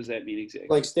 What does that mean exactly?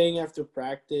 Like staying after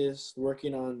practice,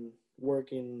 working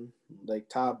like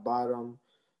top, bottom,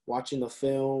 watching the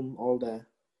film, all that.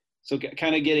 So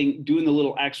kind of doing the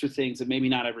little extra things that maybe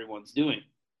not everyone's doing.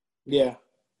 Yeah,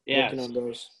 Yeah. working on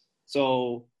those.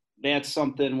 So that's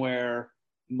something where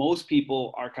most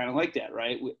people are kind of like that,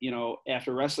 right? You know,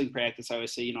 after wrestling practice, I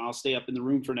always say, you know, I'll stay up in the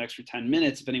room for an extra 10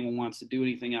 minutes if anyone wants to do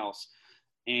anything else.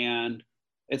 And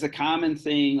it's a common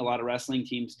thing a lot of wrestling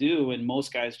teams do, and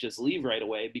most guys just leave right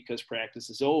away because practice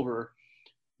is over.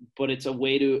 But it's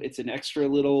an extra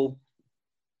little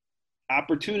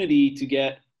opportunity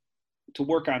to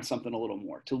work on something a little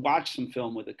more, to watch some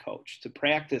film with a coach, to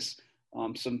practice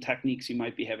some techniques you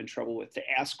might be having trouble with, to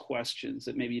ask questions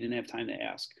that maybe you didn't have time to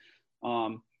ask.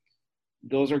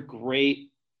 Those are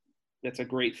great. That's a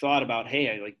great thought about,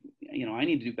 hey, I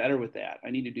need to do better with that.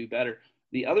 I need to do better.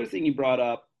 The other thing you brought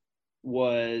up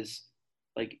was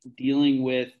like dealing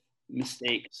with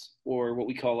mistakes, or what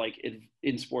we call, like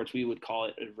in sports, we would call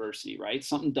it adversity, right?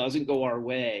 Something doesn't go our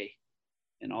way,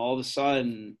 and all of a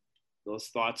sudden those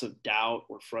thoughts of doubt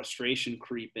or frustration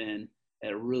creep in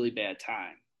at a really bad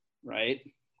time, right?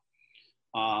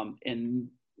 And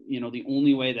the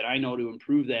only way that I know to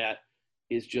improve that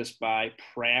is just by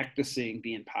practicing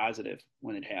being positive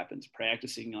when it happens,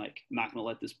 practicing like, I'm not going to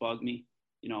let this bug me.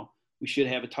 We should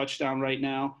have a touchdown right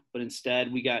now, but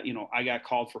instead I got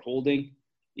called for holding.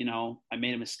 I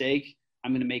made a mistake.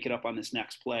 I'm going to make it up on this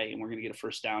next play, and we're going to get a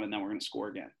first down, and then we're going to score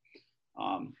again.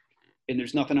 And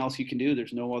there's nothing else you can do.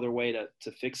 There's no other way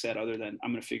to fix that other than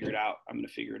I'm going to figure it out. I'm going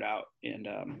to figure it out. And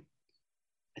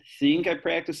I think I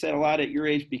practice that a lot at your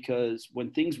age, because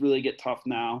when things really get tough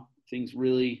now, things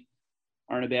really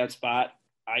are in a bad spot,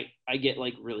 I get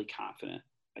like really confident.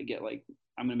 I get like,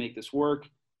 I'm going to make this work.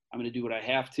 I'm going to do what I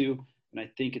have to. And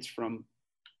I think it's from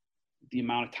the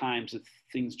amount of times that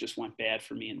things just went bad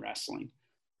for me in wrestling.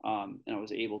 And I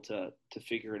was able to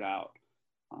figure it out.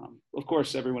 Of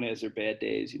course, everyone has their bad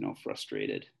days,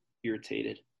 frustrated,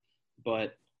 irritated.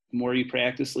 But the more you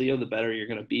practice, Leo, the better you're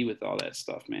going to be with all that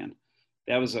stuff, man.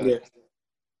 That was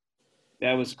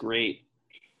great.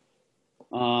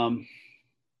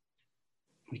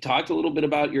 We talked a little bit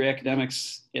about your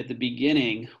academics at the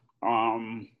beginning.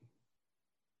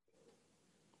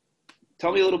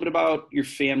 Tell me a little bit about your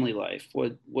family life.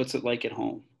 What's it like at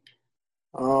home?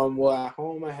 Well, at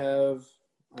home I have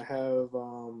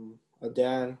a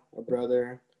dad, a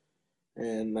brother,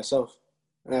 and myself.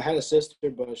 And I had a sister,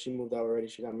 but she moved out already.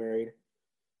 She got married.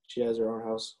 She has her own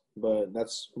house, but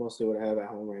that's mostly what I have at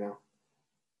home right now.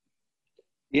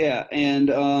 Yeah, and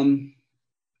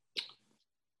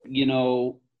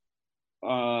you're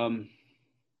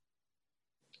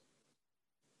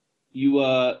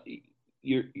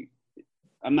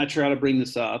I'm not sure how to bring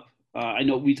this up. I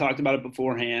know we talked about it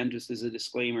beforehand, just as a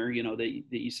disclaimer, that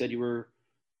you said you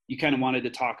kind of wanted to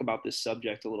talk about this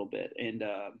subject a little bit. And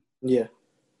yeah,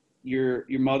 your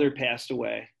mother passed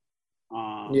away.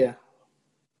 Yeah.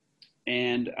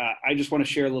 And I just want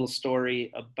to share a little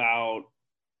story about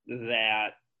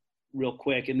that real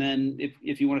quick. And then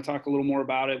if you want to talk a little more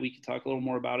about it, we can talk a little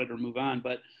more about it or move on.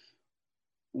 But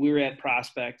we were at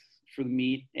Prospect for the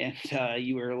meet, and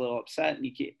you were a little upset. And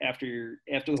after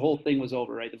the whole thing was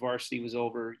over, right? The varsity was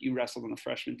over. You wrestled on the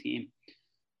freshman team,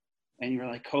 and you were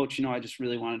like, "Coach, I just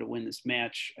really wanted to win this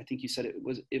match." I think you said it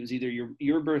was either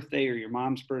your birthday or your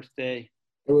mom's birthday.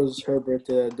 It was her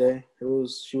birthday that day. She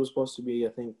was supposed to be, I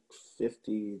think,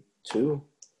 52.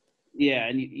 Yeah,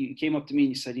 and you came up to me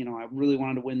and you said, I really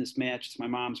wanted to win this match. It's my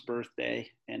mom's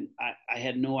birthday, and I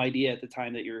had no idea at the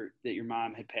time that your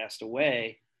mom had passed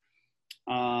away.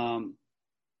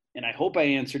 And I hope I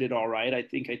answered it all right. I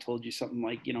think I told you something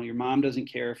like, your mom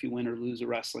doesn't care if you win or lose a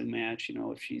wrestling match.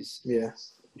 If she's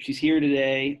here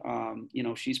today,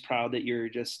 she's proud that you're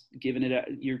just giving it.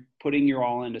 You're putting your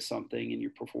all into something, and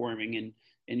you're performing, and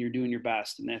and you're doing your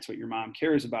best, and that's what your mom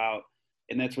cares about.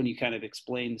 And that's when you kind of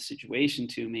explained the situation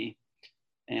to me.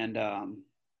 And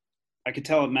I could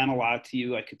tell it meant a lot to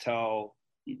you. I could tell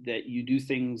that you do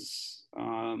things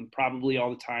probably all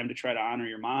the time to try to honor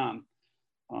your mom.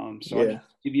 So I'll Yeah. just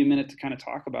give you a minute to kind of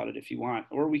talk about it if you want,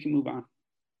 or we can move on.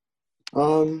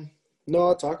 No,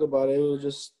 I'll talk about it. It was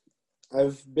just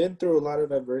I've been through a lot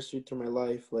of adversity through my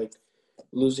life, like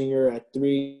losing her at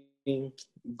 3,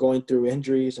 going through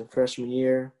injuries in freshman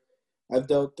year. I've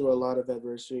dealt through a lot of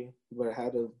adversity, but I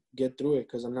had to get through it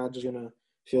because I'm not just gonna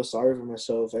feel sorry for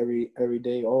myself every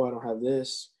day. Oh, I don't have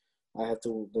this. I have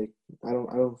to like I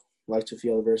don't like to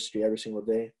feel adversity every single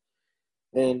day.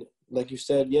 And like you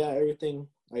said, yeah, everything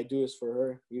I do is for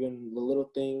her. Even the little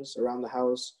things around the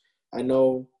house. I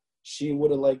know she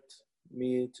would have liked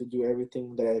me to do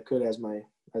everything that I could as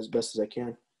best as I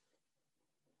can.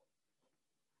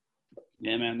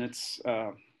 Yeah, man, that's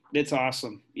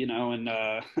awesome, and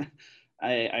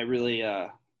I really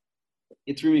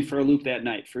it threw me for a loop that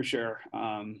night for sure.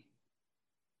 I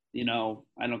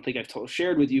don't think I've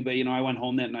shared with you, but I went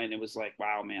home that night and it was like,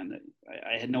 wow, man, that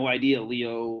I had no idea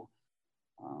Leo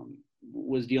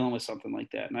was dealing with something like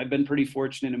that. And I've been pretty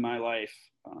fortunate in my life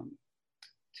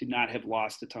to not have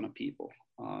lost a ton of people.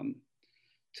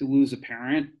 To lose a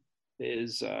parent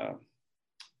is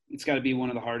it's got to be one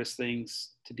of the hardest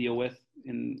things to deal with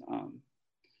in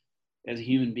as a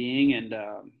human being. And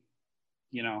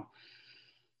you know,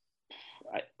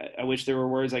 I wish there were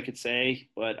words I could say,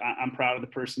 but I'm proud of the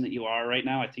person that you are right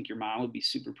now. I think your mom would be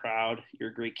super proud. You're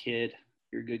a great kid.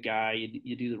 You're a good guy.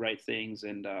 You do the right things.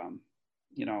 And,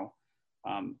 you know,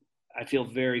 I feel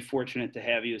very fortunate to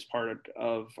have you as part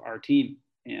of our team.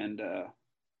 And,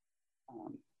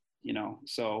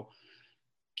 so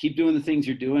keep doing the things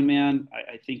you're doing, man.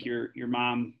 I think your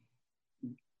mom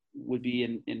would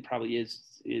be and probably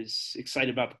is excited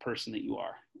about the person that you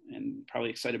are, and probably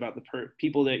excited about the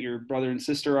people that your brother and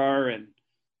sister are. And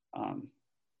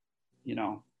you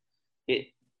know it,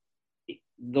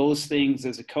 those things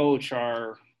as a coach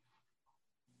are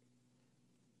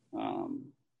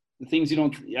the things I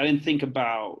didn't think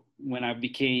about when I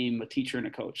became a teacher and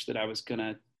a coach, that I was going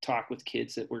to talk with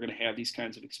kids that were going to have these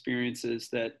kinds of experiences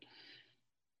that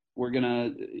were going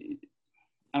to,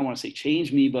 I don't want to say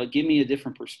change me, but give me a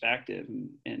different perspective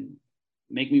and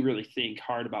make me really think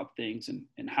hard about things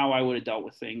and how I would have dealt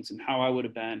with things and how I would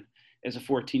have been as a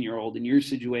 14-year-old in your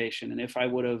situation. And if I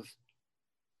would have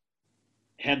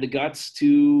had the guts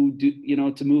to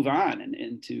do, to move on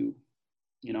and to,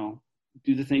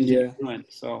 do the things that Yeah. you're doing.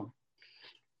 So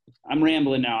I'm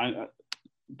rambling now,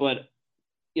 but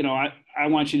I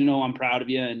want you to know I'm proud of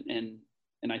you,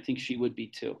 and I think she would be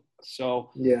too. So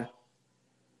Yeah.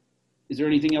 is there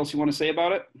anything else you want to say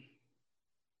about it?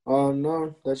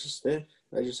 No, that's just it.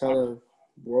 I just had to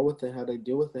roll with it, how to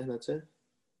deal with it. That's it.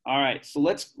 All right, so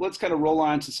let's kind of roll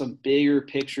on to some bigger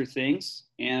picture things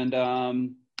and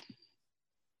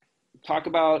talk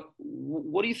about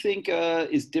what do you think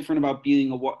is different about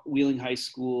being a Wheeling High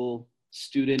School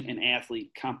student and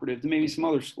athlete comparative to maybe some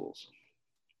other schools?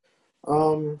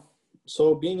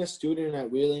 So being a student at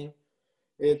Wheeling,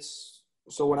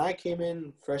 so when I came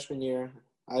in freshman year,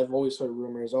 I've always heard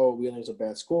rumors, oh, Wheeling's a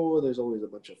bad school. There's always a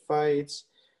bunch of fights,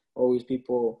 always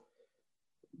people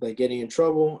like getting in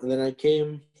trouble. And then I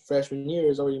came freshman year,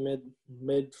 it's already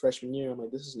mid freshman year. I'm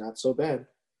like, this is not so bad.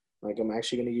 Like I'm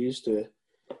actually gonna get used to it.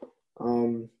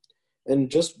 And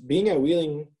just being at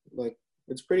Wheeling, like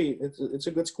it's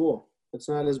a good school. It's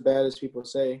not as bad as people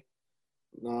say.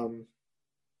 And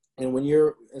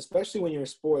especially when you're in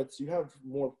sports, you have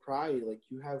more pride. Like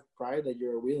you have pride that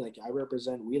you're a Wheeling. Like I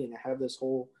represent Wheeling. I have this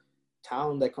whole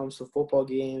town that comes to football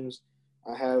games.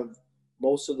 I have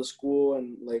most of the school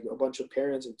and like a bunch of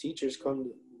parents and teachers come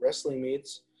to wrestling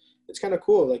meets. It's kind of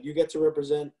cool. Like you get to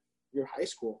represent your high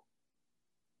school.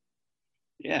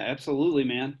 Yeah, absolutely,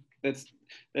 man.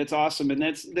 That's awesome, and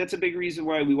that's a big reason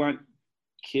why we want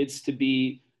kids to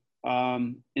be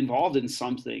involved in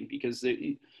something, because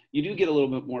you do get a little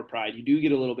bit more pride, you do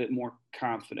get a little bit more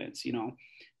confidence,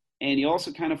 and you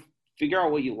also kind of figure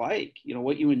out what you like,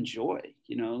 what you enjoy.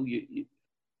 You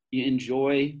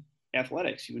enjoy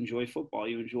athletics, you enjoy football,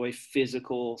 you enjoy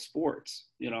physical sports.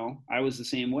 I was the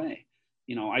same way.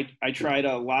 I tried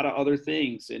a lot of other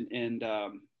things, and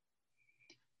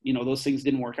those things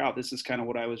didn't work out. This is kind of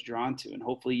what I was drawn to. And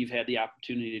hopefully you've had the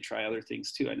opportunity to try other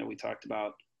things too. I know we talked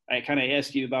about, I kind of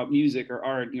asked you about music or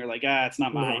art and you're like, it's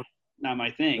not my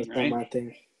thing. That's right? not my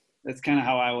thing. That's kind of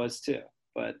how I was too.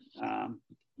 But,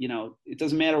 it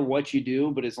doesn't matter what you do,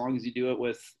 but as long as you do it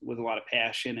with a lot of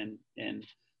passion and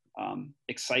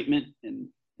excitement and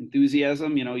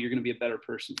enthusiasm, you're going to be a better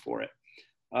person for it.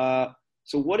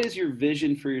 So what is your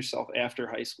vision for yourself after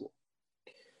high school?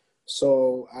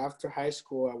 So after high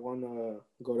school, I want to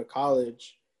go to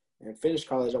college and finish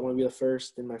college. I want to be the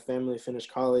first in my family to finish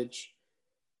college,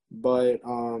 but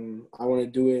I want to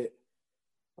do it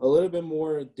a little bit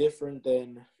more different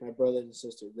than my brothers and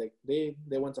sisters. Like they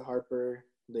went to Harper.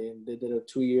 They did a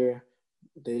 2 year.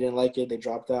 They didn't like it. They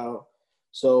dropped out.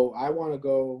 So I want to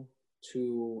go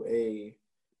to a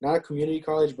not a community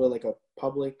college, but like a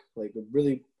public, like a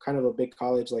really kind of a big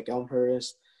college like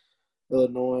Elmhurst,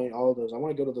 Illinois, all of those. I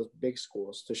want to go to those big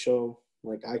schools to show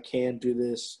like I can do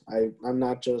this. I'm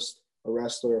not just a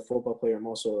wrestler or a football player. I'm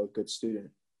also a good student.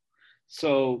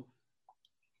 So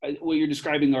what you're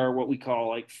describing are what we call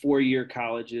like 4-year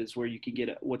colleges where you can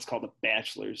get what's called a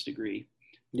bachelor's degree.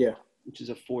 Yeah. Which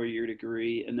is a 4-year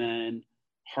degree. And then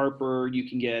Harper, you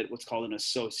can get what's called an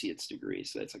associate's degree.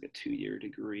 So that's like a 2-year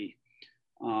degree.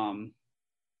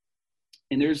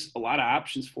 And there's a lot of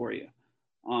options for you.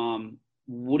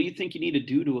 What do you think you need to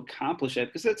do to accomplish that?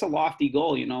 Because that's a lofty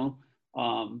goal, you know.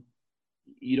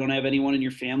 You don't have anyone in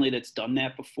your family that's done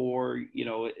that before. You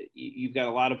know, you've got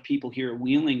a lot of people here at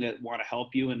Wheeling that want to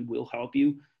help you and will help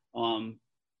you. What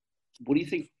do you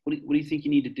think? What do you think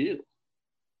you need to do?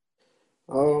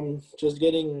 Just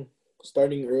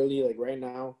starting early, like right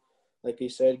now, like you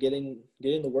said, getting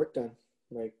the work done.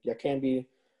 Like I can't be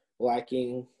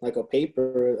lacking like a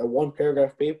 1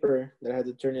 paragraph paper that I had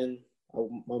to turn in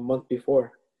a month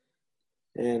before.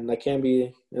 And I can't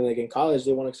be, and like in college,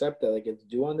 they won't accept that. Like it's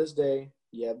due on this day,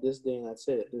 you have this day, and that's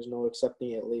it. There's no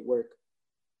accepting it late work.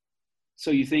 So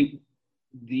you think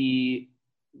you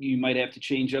might have to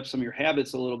change up some of your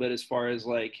habits a little bit as far as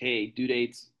like, hey, due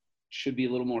dates should be a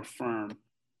little more firm.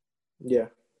 Yeah.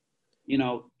 You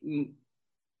know,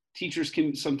 teachers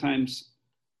can sometimes,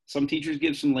 some teachers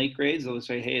give some late grades. They'll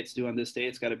say, hey, it's due on this day.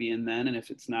 It's got to be in then. And if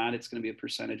it's not, it's going to be a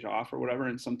percentage off or whatever.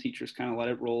 And some teachers kind of let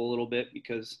it roll a little bit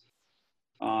because,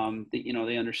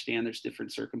 they understand there's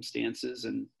different circumstances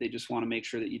and they just want to make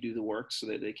sure that you do the work so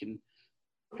that they can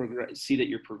see that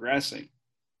you're progressing.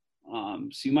 So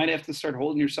you might have to start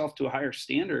holding yourself to a higher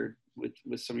standard with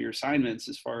some of your assignments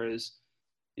as far as,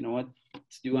 you know what,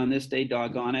 it's due on this day,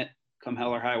 doggone it, come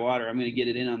hell or high water, I'm going to get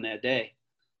it in on that day.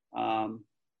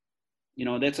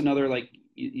 That's another, like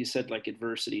you said, like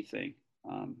adversity thing.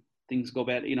 Things go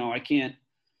bad.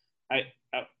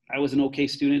 I was an okay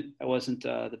student. I wasn't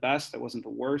the best. I wasn't the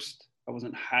worst. I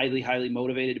wasn't highly, highly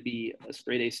motivated to be a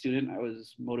straight A student. I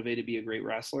was motivated to be a great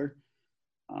wrestler.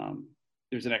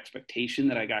 There's an expectation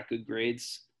that I got good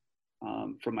grades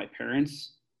from my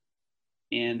parents.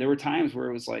 And there were times where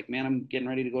it was like, man, I'm getting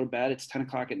ready to go to bed. It's 10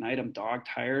 o'clock at night. I'm dog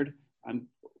tired.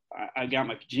 I got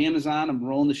my pajamas on. I'm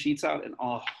rolling the sheets out and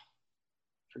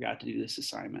forgot to do this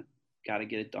assignment. Got to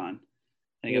get it done.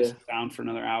 And I got to sit down for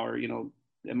another hour.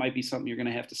 It might be something you're going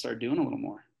to have to start doing a little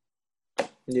more.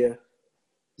 Yeah. Does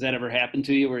that ever happen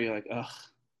to you where you're like, I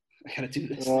got to do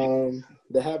this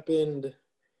That happened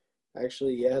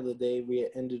actually, the day we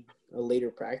ended a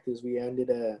later practice. We ended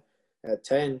at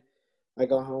 10. I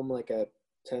got home like at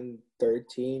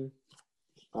 10:13.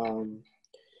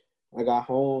 I got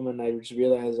home and I just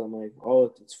realized I'm like,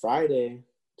 it's Friday.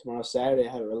 Tomorrow's Saturday.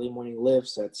 I have early morning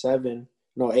lifts at 7.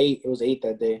 No, 8. It was 8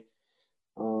 that day.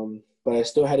 But I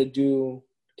still had to do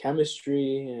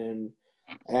chemistry and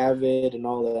Avid and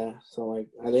all that. So like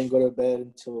I didn't go to bed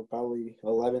until probably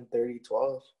 11:30,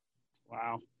 12.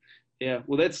 Wow. Yeah.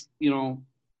 Well, that's,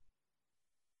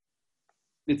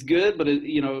 it's good, but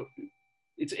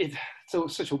it's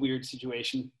such a weird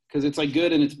situation because it's like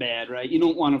good and it's bad, right? You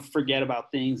don't want to forget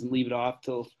about things and leave it off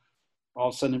till all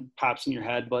of a sudden it pops in your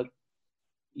head, but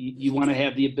you want to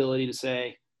have the ability to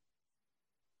say,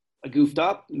 I goofed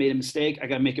up, made a mistake. I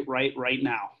got to make it right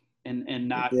now and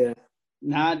not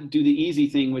do the easy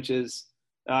thing, which is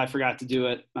I forgot to do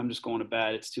it. I'm just going to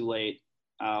bed. It's too late.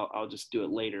 I'll just do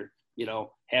it later.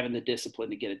 Having the discipline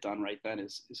to get it done right then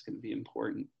is going to be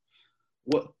important.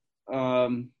 What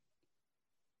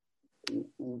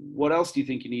else do you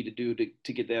think you need to do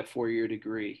to get that 4-year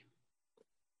degree?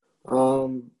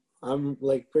 I'm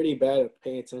like pretty bad at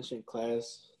paying attention in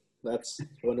class. That's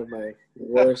one of my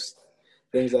worst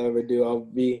things I ever do. I'll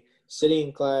be sitting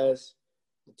in class,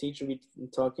 the teacher will be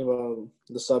talking about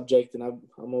the subject, and I'm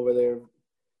over there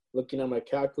looking at my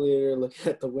calculator, looking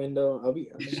at the window. I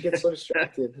just get so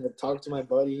distracted. I talk to my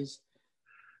buddies.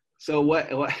 So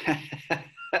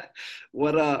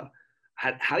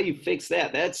how do you fix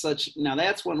that? That's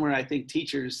one where I think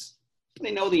teachers,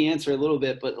 they know the answer a little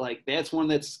bit, but like that's one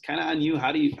that's kind of on you.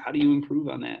 How do you improve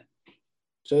on that?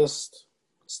 Just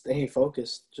staying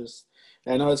focused.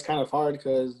 I know it's kind of hard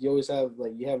because you always have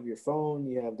you have your phone,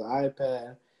 you have the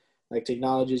iPad, like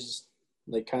technology's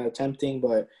like kind of tempting,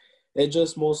 but it's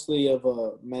just mostly of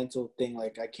a mental thing.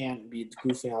 Like I can't be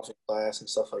goofing off in class and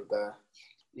stuff like that.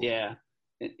 Yeah.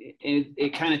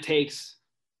 It kind of takes,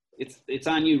 it's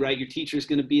on you, right? Your teacher's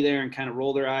going to be there and kind of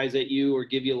roll their eyes at you or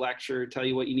give you a lecture, tell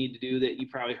you what you need to do that you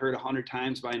probably heard 100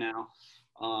 times by now.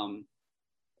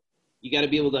 You got to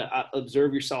be able to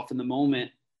observe yourself in the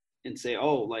moment and say,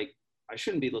 oh, like I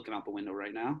shouldn't be looking out the window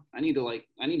right now. I need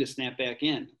to snap back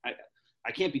in.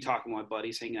 I can't be talking to my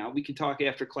buddies, hanging out. We could talk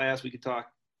after class. We could talk,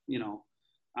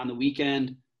 on the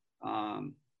weekend. I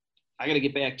got to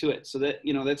get back to it. So that,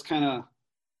 that's kind of,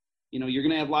 you're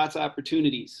going to have lots of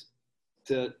opportunities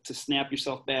to snap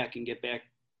yourself back and get back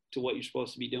to what you're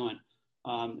supposed to be doing.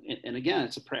 And again,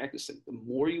 it's a practice thing. The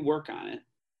more you work on it,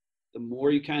 the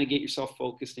more you kind of get yourself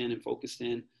focused in,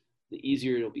 the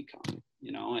easier it'll become,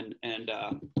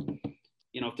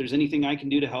 if there's anything I can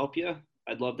do to help you,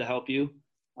 I'd love to help you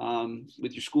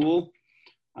with your school.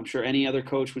 I'm sure any other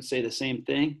coach would say the same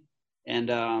thing.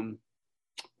 And I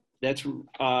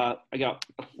got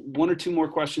one or two more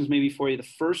questions maybe for you. The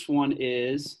first one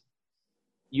is,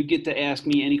 you get to ask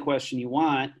me any question you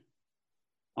want.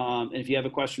 And if you have a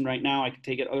question right now, I could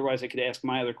take it. Otherwise, I could ask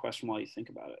my other question while you think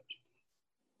about it.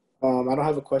 I don't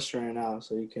have a question right now,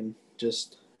 so you can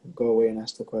just go away and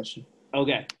ask the question.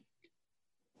 Okay.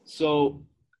 So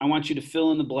I want you to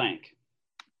fill in the blank.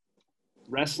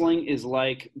 Wrestling is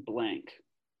like blank.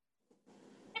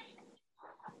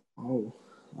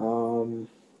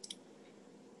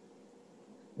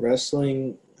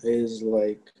 Wrestling is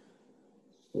like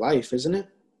life, isn't it?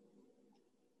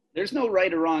 There's no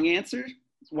right or wrong answer.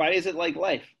 Why is it like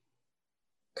life?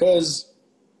 Because,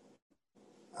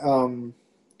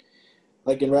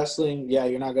 like in wrestling, yeah,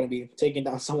 you're not going to be taking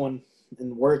down someone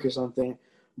in work or something,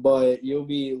 but you'll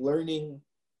be learning,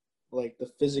 like, the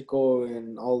physical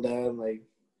and all that. Like,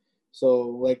 so,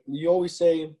 like, you always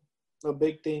say a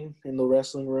big thing in the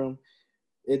wrestling room,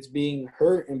 it's being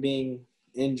hurt and being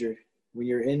injured. When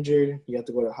you're injured, you have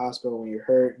to go to the hospital. When you're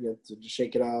hurt, you have to just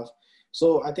shake it off.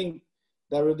 So I think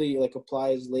that really like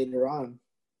applies later on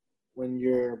when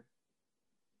you're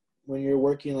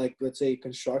working, like, let's say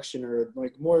construction or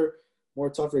like more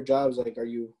tougher jobs. Like, are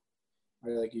you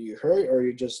hurt, or are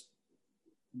you just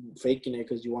faking it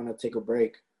because you want to take a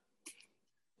break?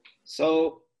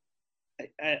 So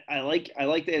I like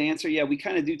that answer. Yeah, we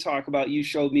kind of do talk about, you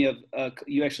showed me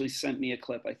you actually sent me a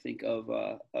clip, I think, of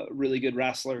a really good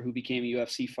wrestler who became a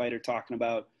UFC fighter talking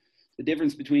about the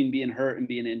difference between being hurt and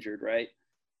being injured, right?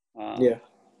 Yeah.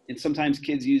 And sometimes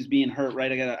kids use being hurt,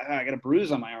 right? I got a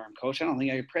bruise on my arm, coach. I don't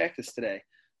think I could practice today.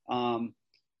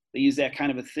 They use that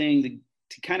kind of a thing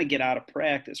to kind of get out of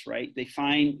practice, right?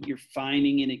 You're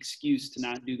finding an excuse to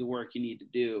not do the work you need to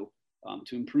do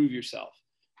to improve yourself.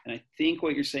 And I think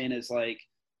what you're saying is, like,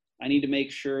 I need to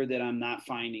make sure that I'm not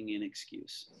finding an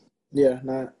excuse. Yeah,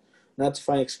 not to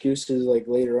find excuses like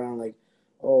later on, like,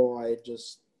 oh, I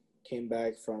just came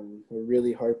back from a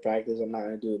really hard practice, I'm not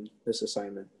gonna do this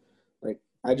assignment. Like,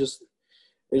 it's just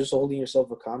holding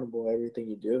yourself accountable to everything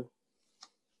you do.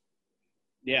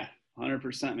 Yeah,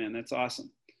 100%, man. That's awesome.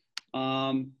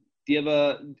 Were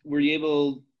you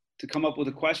able to come up with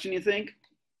a question, you think?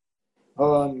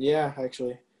 Yeah,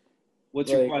 actually. What's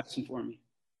your question for me?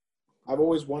 I've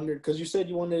always wondered, because you said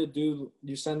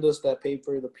you send us that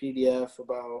paper, the PDF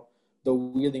about the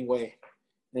Wheeling Way.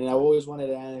 And I always wanted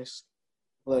to ask,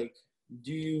 like,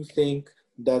 do you think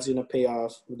that's going to pay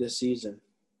off this season?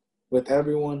 With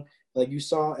everyone, like, you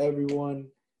saw everyone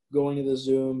going to the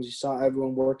Zooms, you saw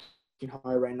everyone working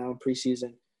hard right now in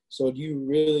preseason. So do you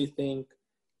really think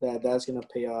that that's going to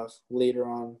pay off later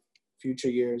on, future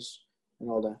years and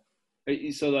all that?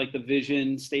 So, like, the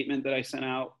vision statement that I sent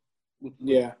out with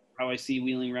how I see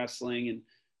Wheeling wrestling and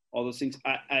all those things,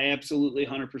 I absolutely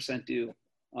 100% do.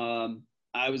 I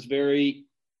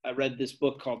read this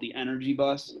book called The Energy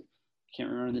Bus. I can't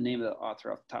remember the name of the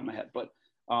author off the top of my head, but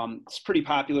it's a pretty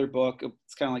popular book.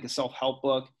 It's kind of like a self-help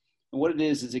book. And what it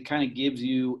is it kind of gives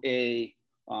you a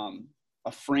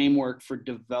framework for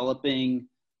developing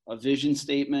a vision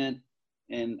statement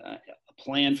and a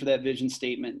plan for that vision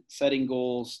statement, setting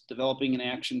goals, developing an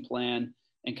action plan,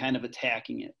 and kind of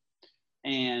attacking it.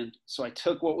 And so I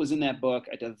took what was in that book,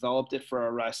 I developed it for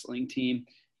our wrestling team,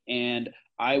 and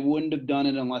I wouldn't have done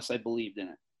it unless I believed in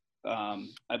it.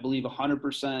 I believe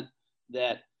 100%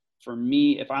 that for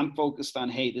me, if I'm focused on,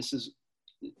 hey,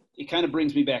 it kind of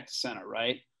brings me back to center,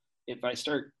 right? If I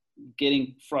start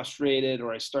getting frustrated,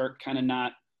 or I start kind of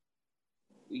not,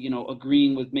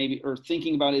 agreeing with maybe, or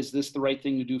thinking about, is this the right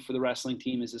thing to do for the wrestling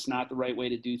team? Is this not the right way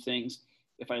to do things?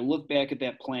 If I look back at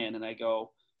that plan and I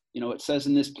go, it says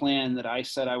in this plan that I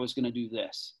said I was going to do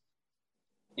this.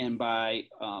 And by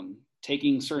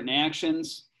taking certain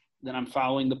actions, then I'm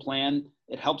following the plan.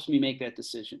 It helps me make that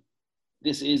decision.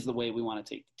 This is the way we want to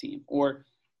take the team. Or,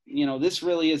 this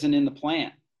really isn't in the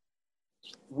plan.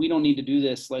 We don't need to do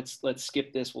this. Let's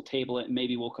skip this. We'll table it and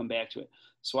maybe we'll come back to it.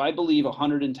 So I believe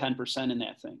 110% in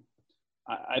that thing.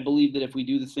 I believe that if we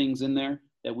do the things in there,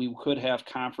 that we could have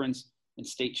conference and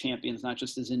state champions, not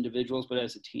just as individuals, but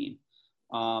as a team.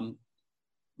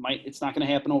 It's not going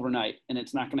to happen overnight, and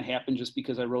it's not going to happen just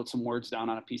because I wrote some words down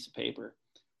on a piece of paper.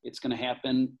 It's going to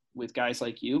happen with guys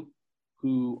like you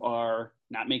who are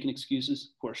not making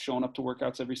excuses, who are showing up to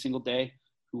workouts every single day,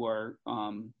 who are,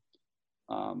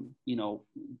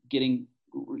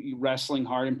 wrestling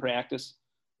hard in practice,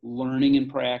 learning in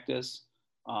practice,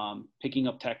 picking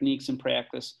up techniques in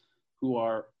practice, who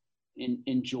are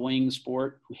enjoying the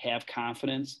sport, who have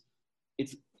confidence.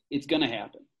 It's going to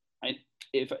happen.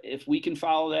 If we can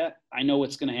follow that, I know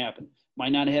it's going to happen.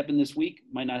 Might not happen this week,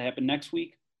 might not happen next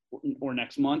week or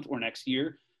next month or next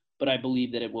year, but I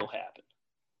believe that it will happen.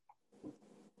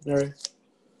 All right.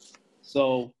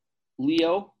 So,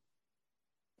 Leo,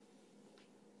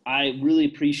 I really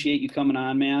appreciate you coming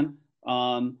on, man.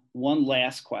 One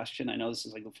last question. I know this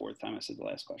is like the fourth time I said the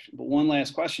last question, but one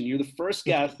last question. You're the first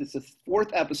guest. It's the fourth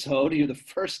episode. You're the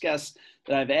first guest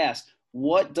that I've asked.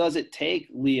 What does it take,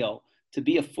 Leo, to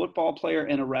be a football player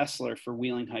and a wrestler for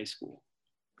Wheeling High School?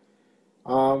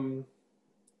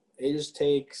 It just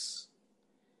takes,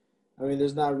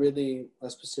 there's not really a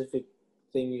specific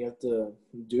thing you have to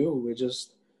do.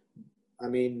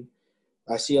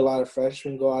 I see a lot of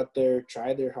freshmen go out there,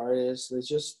 try their hardest. It's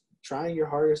just trying your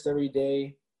hardest every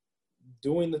day,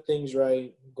 doing the things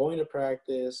right, going to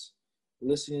practice,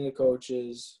 listening to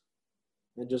coaches,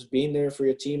 and just being there for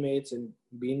your teammates and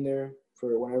being there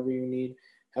for whenever you need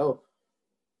help.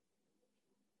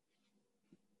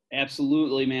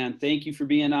 Absolutely, man. Thank you for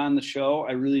being on the show.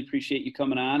 I really appreciate you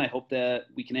coming on. I hope that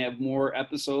we can have more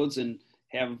episodes and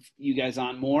have you guys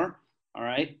on more. All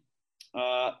right.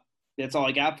 That's all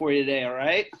I got for you today. All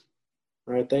right.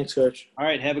 All right. Thanks, Coach. All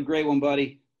right. Have a great one,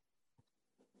 buddy.